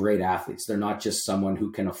athletes are great athletes. They're not just someone who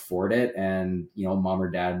can afford it and, mom or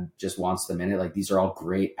dad just wants them in it. Like, these are all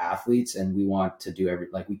great athletes, and we want to do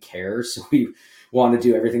we care. So we want to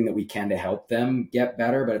do everything that we can to help them get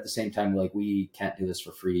better. But at the same time, like, we can't do this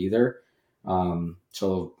for free either.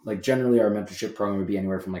 So like, generally our mentorship program would be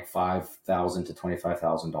anywhere from like $5,000 to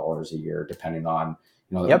 $25,000 a year, depending on,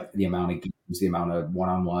 the amount of games, the amount of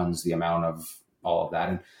one-on-ones, the amount of all of that.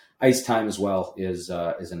 And ice time as well is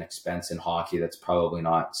an expense in hockey that's probably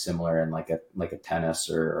not similar in like a tennis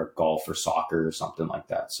or golf or soccer or something like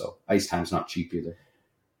that. So ice time's not cheap either.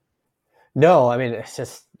 No, I mean, it's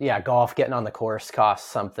just, golf, getting on the course costs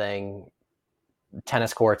something.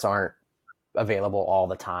 Tennis courts aren't available all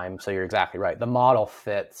the time. So you're exactly right. The model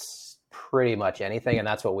fits pretty much anything. And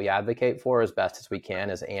that's what we advocate for as best as we can,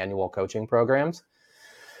 is annual coaching programs.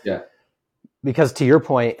 Yeah. Because to your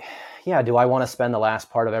point, do I want to spend the last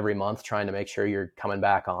part of every month trying to make sure you're coming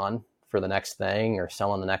back on for the next thing or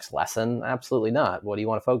selling the next lesson? Absolutely not. What do you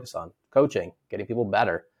want to focus on? Coaching, getting people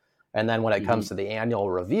better. And then when it comes to the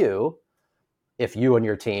annual review, if you and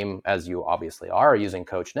your team, as you obviously are using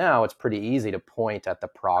Coach Now, it's pretty easy to point at the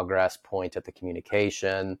progress, point at the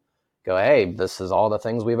communication, go, hey, this is all the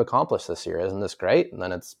things we've accomplished this year. Isn't this great? And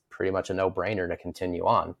then it's pretty much a no-brainer to continue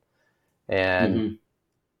on. And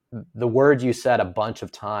the word you said a bunch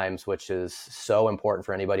of times, which is so important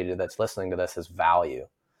for anybody that's listening to this, is value.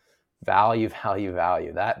 Value, value,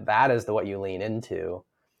 value. That is what you lean into.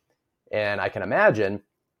 And I can imagine,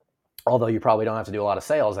 although you probably don't have to do a lot of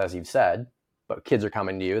sales, as you've said, but kids are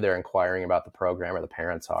coming to you, they're inquiring about the program, or the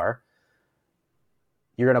parents are.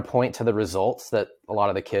 You're going to point to the results that a lot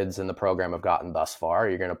of the kids in the program have gotten thus far.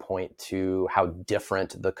 You're going to point to how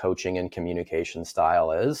different the coaching and communication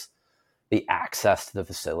style is, the access to the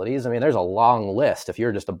facilities. I mean, there's a long list. If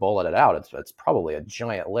you're just to bullet it out, it's probably a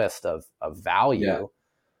giant list of value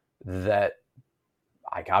that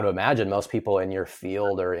I got to imagine most people in your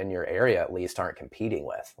field, or in your area at least, aren't competing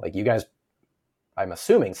with. Like, you guys, I'm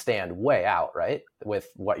assuming, stand way out, right, with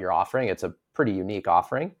what you're offering. It's a pretty unique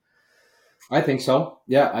offering. I think so.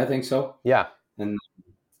 Yeah, I think so. Yeah. And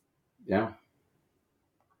yeah.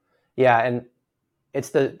 And it's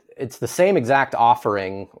the same exact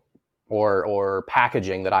offering or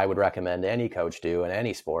packaging that I would recommend any coach do in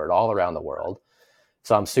any sport all around the world.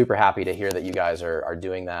 So I'm super happy to hear that you guys are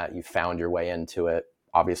doing that. You found your way into it,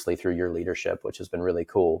 obviously through your leadership, which has been really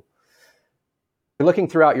cool. Looking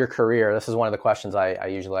throughout your career, this is one of the questions I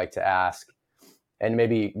usually like to ask. And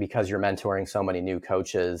maybe because you're mentoring so many new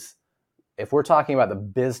coaches, if we're talking about the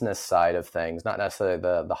business side of things, not necessarily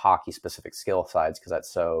the hockey specific skill sides, because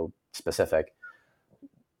that's so specific,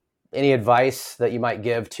 any advice that you might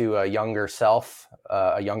give to a younger self,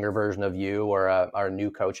 a younger version of you, or a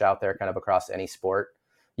new coach out there kind of across any sport?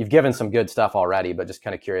 You've given some good stuff already, but just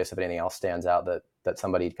kind of curious if anything else stands out that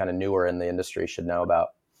somebody kind of newer in the industry should know about.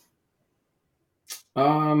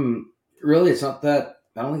 Really, it's not that,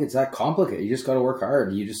 I don't think it's that complicated. You just got to work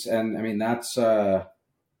hard. And I mean, that's,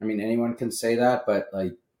 anyone can say that, but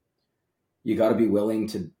like, you got to be willing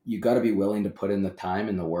to put in the time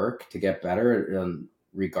and the work to get better,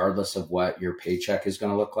 regardless of what your paycheck is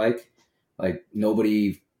going to look like. Like,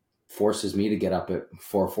 nobody forces me to get up at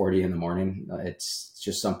 4:40 in the morning. It's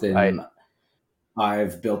just something Right.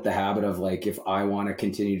 I've built the habit of, like, if I want to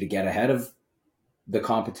continue to get ahead of the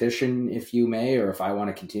competition, if you may, or if I want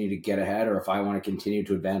to continue to get ahead, or if I want to continue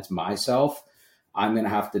to advance myself, I'm going to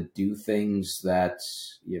have to do things that,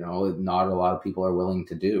 not a lot of people are willing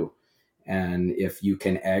to do. And if you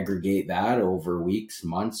can aggregate that over weeks,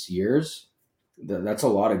 months, years, that's a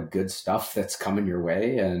lot of good stuff that's coming your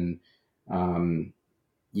way. And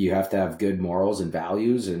you have to have good morals and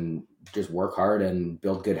values and just work hard and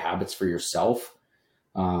build good habits for yourself.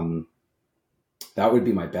 That would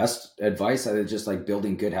be my best advice. I just like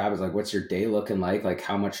building good habits. Like, what's your day looking like? Like,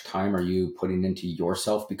 how much time are you putting into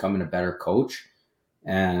yourself becoming a better coach?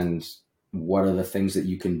 And what are the things that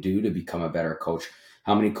you can do to become a better coach?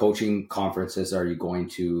 How many coaching conferences are you going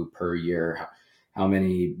to per year? How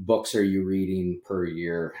many books are you reading per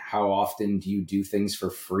year? How often do you do things for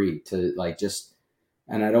free to, like, just,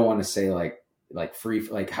 and I don't want to say like free,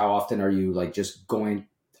 like, how often are you like just going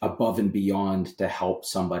above and beyond to help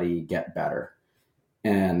somebody get better?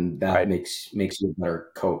 And that Right. makes you a better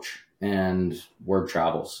coach, and word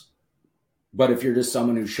travels. But if you're just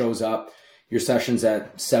someone who shows up, your session's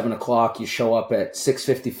at 7:00, you show up at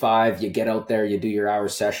 6:55, you get out there, you do your hour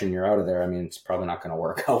session, you're out of there. I mean, it's probably not going to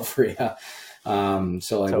work out for you.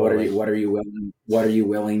 So like, Totally. what are you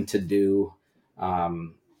willing to do,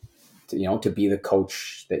 to be the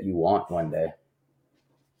coach that you want one day?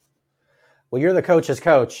 Well, you're the coach's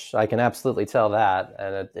coach. I can absolutely tell that.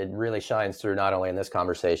 And it really shines through not only in this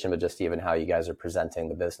conversation, but just even how you guys are presenting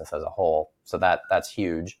the business as a whole. So that's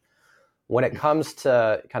huge. When it comes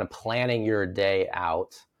to kind of planning your day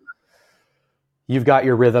out, you've got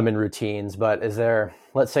your rhythm and routines, but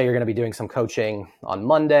let's say you're going to be doing some coaching on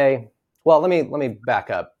Monday. Well, let me back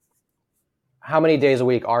up. How many days a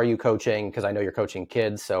week are you coaching? Because I know you're coaching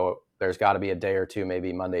kids, so there's got to be a day or two,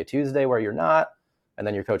 maybe Monday, Tuesday, where you're not, and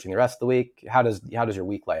then you're coaching the rest of the week. How does your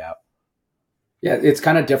week lay out? Yeah, it's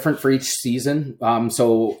kind of different for each season.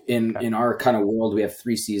 So in Okay. our kind of world, we have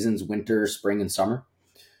 3 seasons: winter, spring, and summer.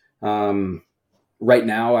 Right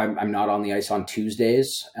now, I'm not on the ice on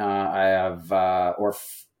Tuesdays. I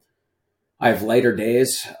have lighter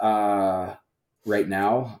days right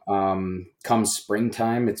now. Come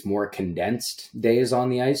springtime, it's more condensed days on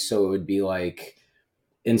the ice. So it would be like,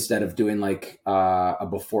 instead of doing like a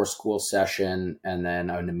before school session and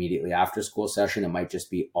then an immediately after school session, it might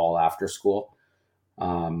just be all after school.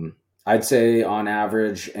 I'd say on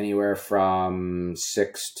average anywhere from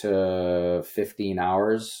 6 to 15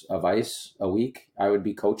 hours of ice a week I would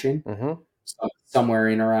be coaching, Mm-hmm. somewhere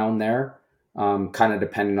in around there. Kind of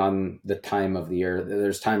depending on the time of the year.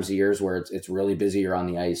 There's times of years where it's really busy. You're on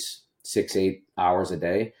the ice 6-8 hours a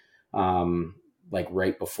day, like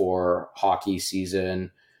right before hockey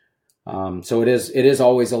season. So it is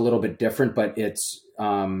always a little bit different, but it's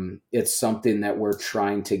something that we're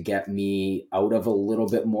trying to get me out of a little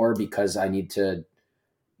bit more, because I need to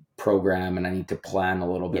program and I need to plan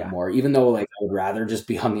a little bit Yeah. more, even though like I would rather just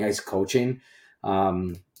be on the ice coaching.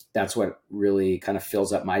 That's what really kind of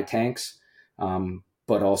fills up my tanks.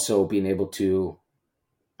 But also being able to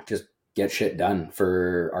just get shit done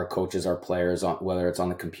for our coaches, our players, whether it's on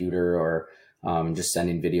the computer or just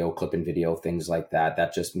sending video, clipping video, things like that.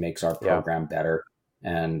 That just makes our Yeah. program better.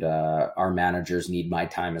 And our managers need my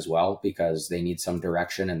time as well, because they need some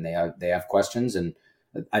direction and they have questions. And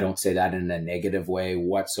I don't say that in a negative way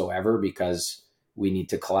whatsoever, because we need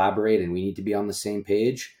to collaborate and we need to be on the same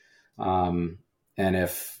page. And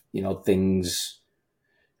if things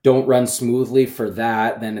don't run smoothly for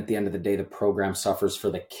that, then at the end of the day, the program suffers for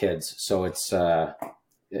the kids. So it's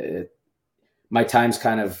my time's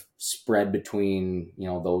kind of spread between,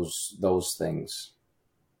 those things.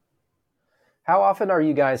 How often are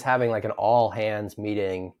you guys having like an all hands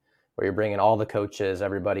meeting where you're bringing all the coaches,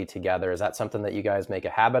 everybody together? Is that something that you guys make a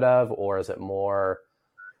habit of, or is it more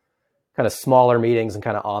kind of smaller meetings and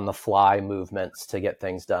kind of on the fly movements to get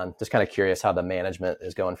things done? Just kind of curious how the management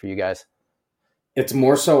is going for you guys. It's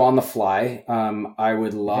more so on the fly. I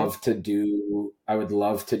would love to do.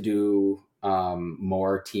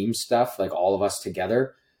 More team stuff, like all of us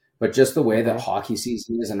together. But just the way that hockey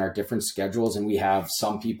season is and our different schedules, and we have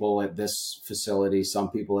some people at this facility,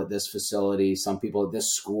 some people at this facility, some people at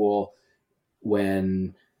this school.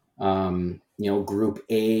 When Group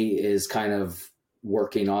A is kind of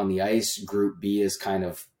working on the ice, Group B is kind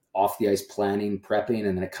of off the ice, planning, prepping,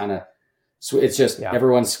 and then so it's just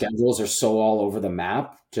everyone's schedules are so all over the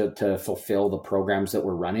map to fulfill the programs that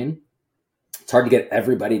we're running. It's hard to get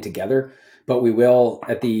everybody together, but we will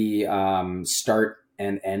at the start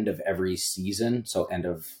and end of every season. So end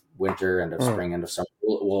of winter, end of spring, end of summer,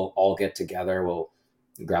 we'll all get together. We'll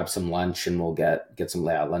grab some lunch and we'll get some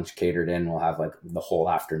lunch catered in. We'll have like the whole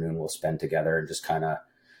afternoon we'll spend together and just kind of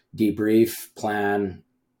debrief, plan,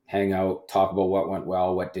 hang out, talk about what went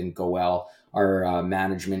well, what didn't go well. Our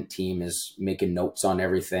management team is making notes on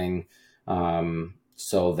everything,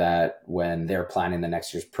 so that when they're planning the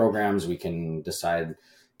next year's programs, we can decide,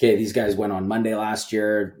 okay, these guys went on Monday last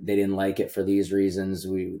year. They didn't like it for these reasons.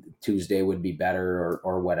 Tuesday would be better,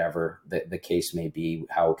 or whatever the case may be.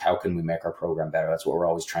 How can we make our program better? That's what we're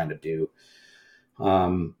always trying to do.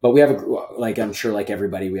 But we have I'm sure like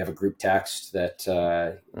everybody, we have a group text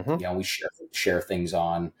that, we share things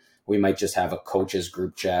on. We might just have a coaches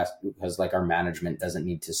group chat because like our management doesn't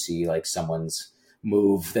need to see like someone's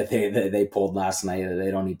move that they pulled last night.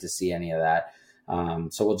 They don't need to see any of that.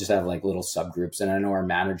 So we'll just have like little subgroups. And I know our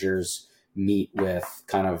managers meet with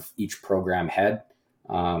kind of each program head.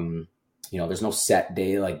 There's no set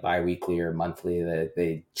day like biweekly or monthly that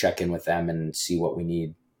they check in with them and see what we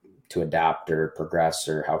need to adapt or progress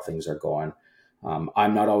or how things are going.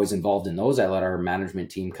 I'm not always involved in those. I let our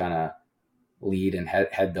management team kind of lead and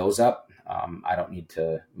head those up. I don't need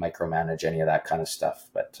to micromanage any of that kind of stuff,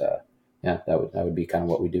 but that would be kind of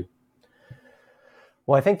what we do.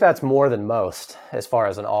 Well, I think that's more than most as far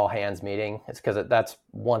as an all hands meeting. It's because that's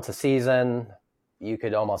once a season. You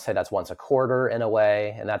could almost say that's once a quarter in a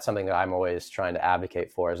way. And that's something that I'm always trying to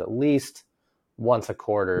advocate for, is at least once a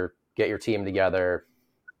quarter, get your team together,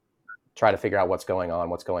 try to figure out what's going on,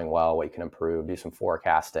 what's going well, what you can improve, do some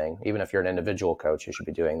forecasting. Even if you're an individual coach, you should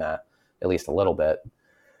be doing that at least a little bit.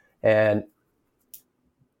 And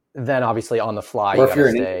then obviously on the fly, you got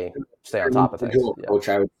to stay on top of things. Coach,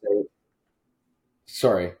 I would say,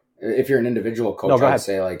 sorry, if you're an individual coach, I would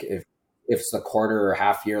say like if it's the quarter or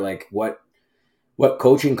half year, like what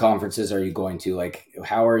coaching conferences are you going to? Like,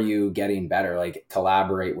 how are you getting better? Like,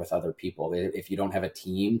 collaborate with other people. If you don't have a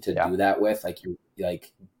team to do that with, like, you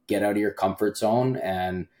like get out of your comfort zone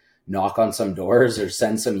and knock on some doors or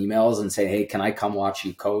send some emails and say, hey, can I come watch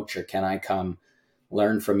you coach, or can I come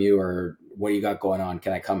learn from you, or what do you got going on?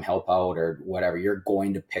 Can I come help out, or whatever? You're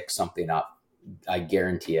going to pick something up. I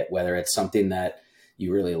guarantee it, whether it's something that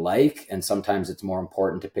you really like. And sometimes it's more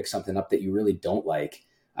important to pick something up that you really don't like.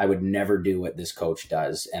 I would never do what this coach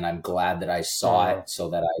does. And I'm glad that I saw it so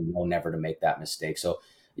that I know never to make that mistake. So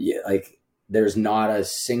there's not a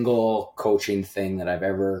single coaching thing that I've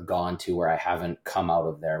ever gone to where I haven't come out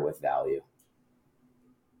of there with value.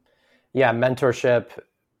 Yeah. Mentorship,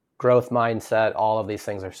 growth mindset, all of these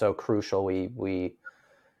things are so crucial. We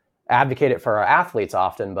advocate it for our athletes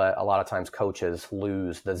often, but a lot of times coaches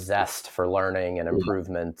lose the zest for learning and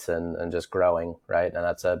improvement and just growing, right?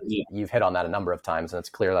 And you've hit on that a number of times, and it's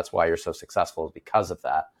clear that's why you're so successful, is because of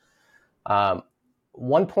that.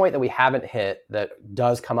 One point that we haven't hit that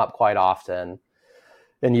does come up quite often,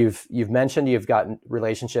 and you've mentioned you've got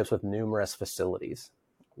relationships with numerous facilities.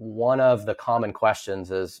 One of the common questions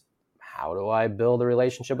is, how do I build a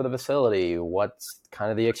relationship with a facility? What's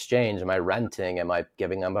kind of the exchange? Am I renting? Am I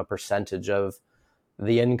giving them a percentage of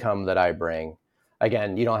the income that I bring?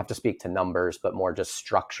 Again, you don't have to speak to numbers, but more just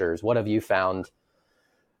structures. What have you found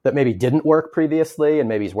that maybe didn't work previously and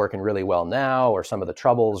maybe is working really well now, or some of the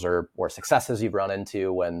troubles or successes you've run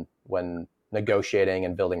into when negotiating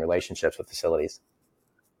and building relationships with facilities?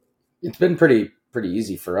 It's been pretty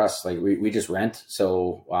easy for us. Like we just rent.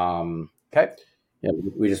 So, okay. Yeah,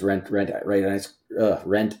 we just rent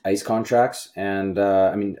ice contracts, and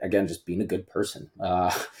I mean, again, just being a good person.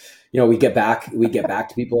 We get back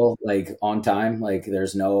to people like on time. Like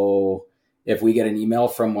if we get an email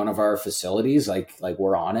from one of our facilities, like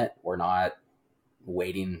we're on it. We're not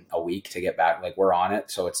waiting a week to get back. Like we're on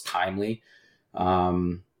it, so it's timely.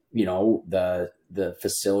 The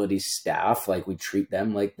facility staff, like we treat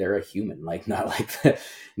them like they're a human, like not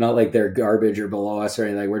like they're garbage or below us or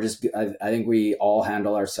anything. I think we all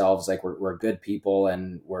handle ourselves like we're good people,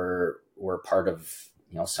 and we're part of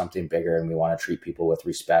something bigger, and we want to treat people with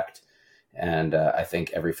respect. And I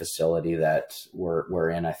think every facility that we're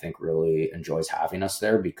in, I think really enjoys having us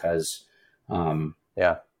there because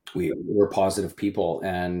yeah, we're positive people,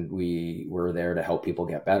 and we're there to help people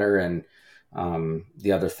get better. And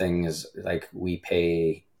the other thing is, like, we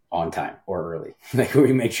pay on time or early. Like,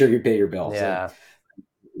 we make sure you pay your bills. yeah,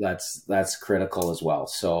 Like, that's critical as well.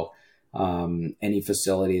 So any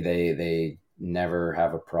facility, they never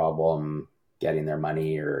have a problem getting their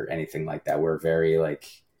money or anything like that. We're very like,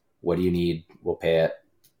 what do you need? We'll pay it.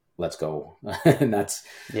 Let's go. And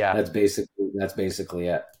yeah. that's basically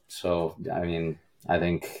it. So I mean, I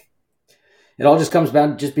think it all just comes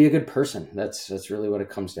down to just be a good person. That's really what it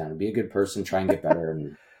comes down to. Be a good person, try and get better,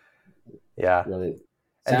 and Yeah. really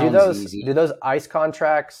And do sounds those easy. do those ice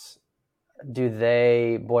contracts, do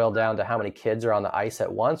they boil down to how many kids are on the ice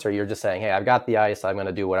at once, or you're just saying, hey, I've got the ice, I'm going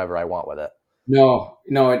to do whatever I want with it? No,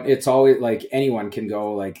 it's always like anyone can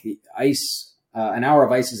go. Like the ice, an hour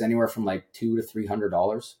of ice is anywhere from like $200 to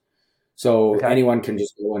 $300. So Okay. anyone can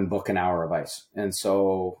just go and book an hour of ice, and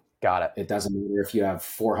so Got it. it doesn't matter if you have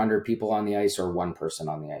 400 people on the ice or one person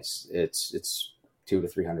on the ice. It's $200 to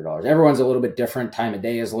 $300. Everyone's a little bit different. Time of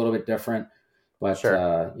day is a little bit different, but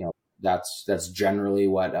Sure. that's generally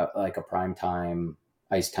what like a prime time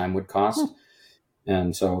ice time would cost.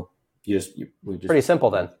 And so we just Pretty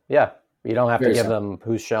simple then. Yeah. You don't have to very give simple. them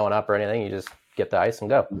who's showing up or anything. You just get the ice and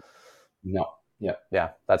go. No, yeah. Yeah,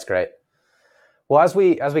 that's great. Well, as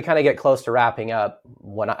we kind of get close to wrapping up,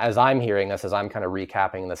 as I'm hearing this, as I'm kind of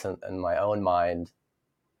recapping this in my own mind,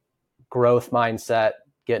 growth mindset,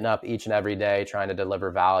 getting up each and every day, trying to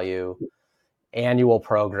deliver value, annual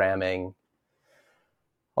programming.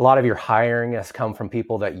 A lot of your hiring has come from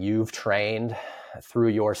people that you've trained through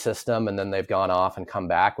your system, and then they've gone off and come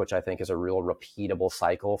back, which I think is a real repeatable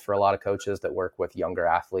cycle for a lot of coaches that work with younger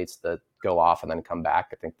athletes that go off and then come back.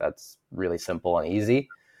 I think that's really simple and easy.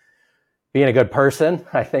 Being a good person,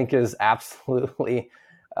 I think, is absolutely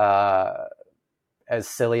as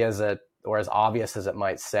silly as it, or as obvious as it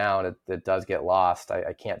might sound. It does get lost.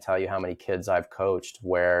 I can't tell you how many kids I've coached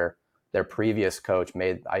where their previous coach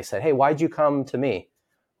I said, hey, why'd you come to me?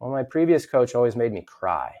 Well, my previous coach always made me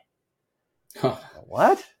cry.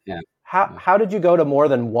 What? Yeah. How did you go to more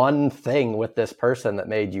than one thing with this person that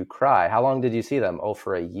made you cry? How long did you see them? Oh,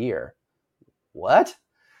 for a year. What?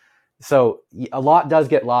 So a lot does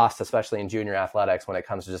get lost, especially in junior athletics, when it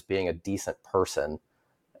comes to just being a decent person.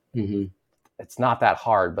 Mm-hmm. It's not that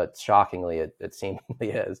hard, but shockingly, it seemingly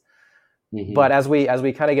is. Mm-hmm. But as we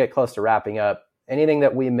kind of get close to wrapping up, anything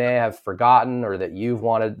that we may have forgotten or that you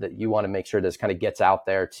want to make sure this kind of gets out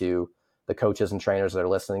there to the coaches and trainers that are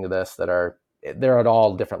listening to this, they're at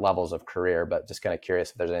all different levels of career, but just kind of curious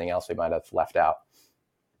if there's anything else we might have left out.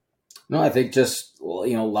 No, I think just,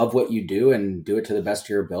 love what you do and do it to the best of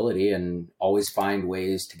your ability, and always find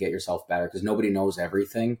ways to get yourself better, because nobody knows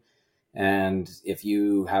everything. And if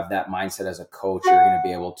you have that mindset as a coach, you're going to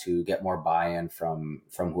be able to get more buy-in from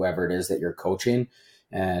whoever it is that you're coaching.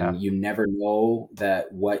 And you never know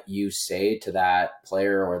that what you say to that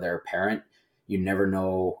player or their parent, you never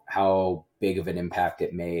know how big of an impact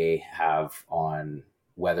it may have on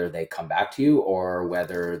whether they come back to you or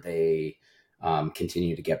whether they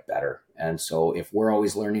continue to get better. And so if we're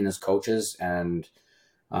always learning as coaches and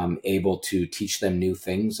able to teach them new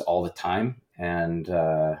things all the time, and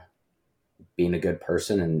being a good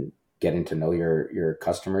person and getting to know your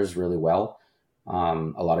customers really well, a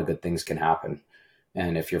lot of good things can happen.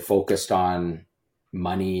 And if you're focused on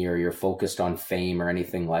money or you're focused on fame or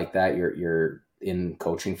anything like that, you're in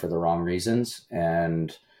coaching for the wrong reasons,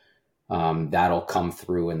 and that'll come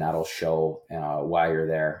through and that'll show why you're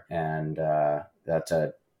there. And that's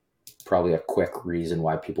probably a quick reason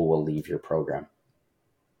why people will leave your program.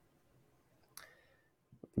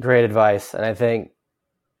 Great advice. And I think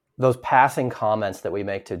those passing comments that we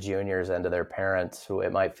make to juniors and to their parents, who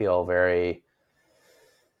it might feel very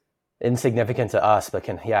insignificant to us, but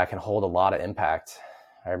can hold a lot of impact.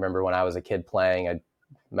 I remember when I was a kid playing, I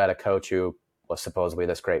met a coach who was supposedly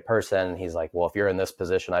this great person. He's like, well, if you're in this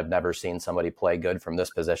position, I've never seen somebody play good from this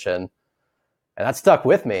position. And that stuck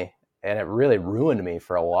with me. And it really ruined me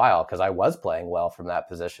for a while because I was playing well from that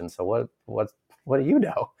position. So what do you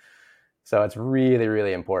know? So it's really,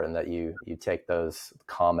 really important that you take those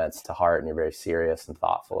comments to heart and you're very serious and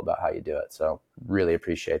thoughtful about how you do it. So really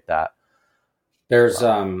appreciate that. There's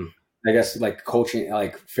I guess like coaching,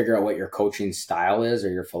 like figure out what your coaching style is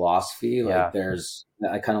or your philosophy. Like Yeah.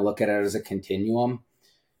 I kind of look at it as a continuum,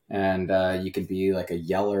 and you could be like a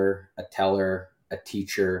yeller, a teller, a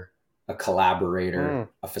teacher, a collaborator, Mm.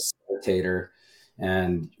 a facilitator,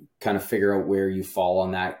 and kind of figure out where you fall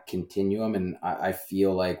on that continuum. And I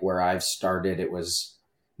feel like where I've started, it was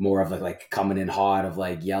more of like coming in hot of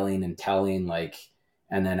like yelling and telling, like,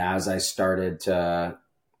 and then as I started to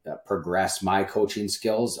progress my coaching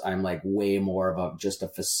skills, I'm like way more of just a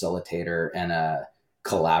facilitator and a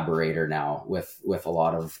collaborator now with a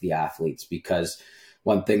lot of the athletes. Because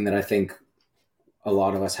one thing that I think a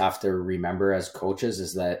lot of us have to remember as coaches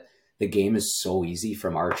is that the game is so easy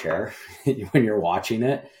from our chair when you're watching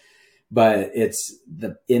it, but it's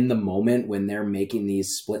in the moment when they're making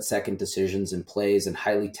these split second decisions and plays and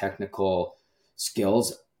highly technical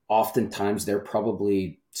skills, oftentimes they're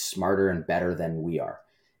probably smarter and better than we are.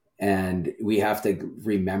 And we have to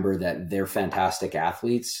remember that they're fantastic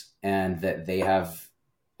athletes and that they have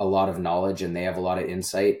a lot of knowledge and they have a lot of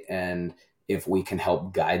insight. And if we can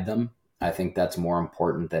help guide them, I think that's more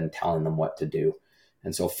important than telling them what to do.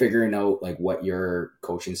 And so figuring out like what your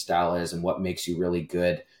coaching style is and what makes you really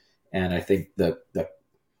good. And I think the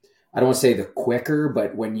I don't want to say the quicker,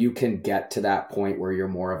 but when you can get to that point where you're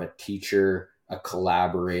more of a teacher, a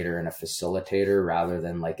collaborator, and a facilitator rather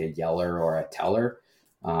than like a yeller or a teller,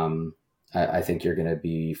 um, I think you're going to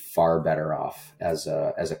be far better off as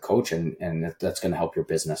a coach, and that's going to help your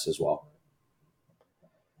business as well.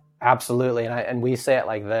 Absolutely. And we say it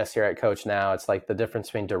like this here at Coach Now. It's like the difference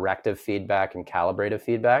between directive feedback and calibrative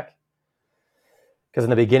feedback. Because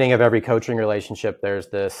in the beginning of every coaching relationship, there's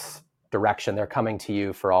this direction. They're coming to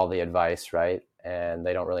you for all the advice, right? And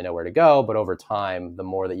they don't really know where to go. But over time, the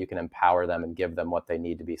more that you can empower them and give them what they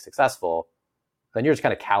need to be successful, then you're just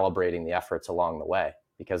kind of calibrating the efforts along the way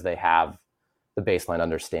because they have the baseline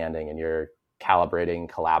understanding and you're calibrating,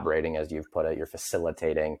 collaborating, as you've put it, you're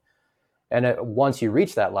facilitating. And once you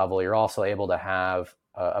reach that level, you're also able to have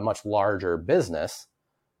a much larger business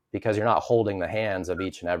because you're not holding the hands of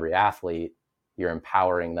each and every athlete. You're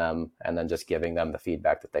empowering them and then just giving them the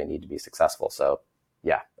feedback that they need to be successful. So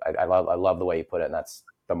yeah, I love the way you put it. And that's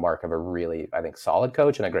the mark of a really, I think, solid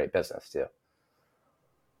coach and a great business too.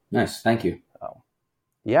 Nice. Thank you.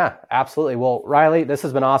 Yeah, absolutely. Well, Riley, this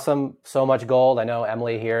has been awesome. So much gold. I know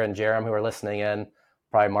Emily here and Jerem who are listening in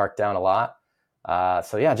probably marked down a lot.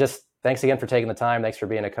 So yeah, just thanks again for taking the time. Thanks for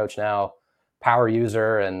being a Coach Now power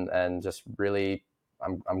user and just really,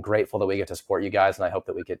 I'm grateful that we get to support you guys, and I hope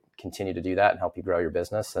that we could continue to do that and help you grow your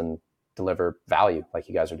business and deliver value like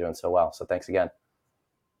you guys are doing so well. So thanks again.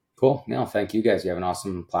 Cool. No, thank you guys. You have an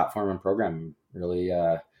awesome platform and program. Really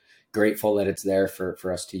grateful that it's there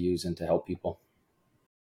for us to use and to help people.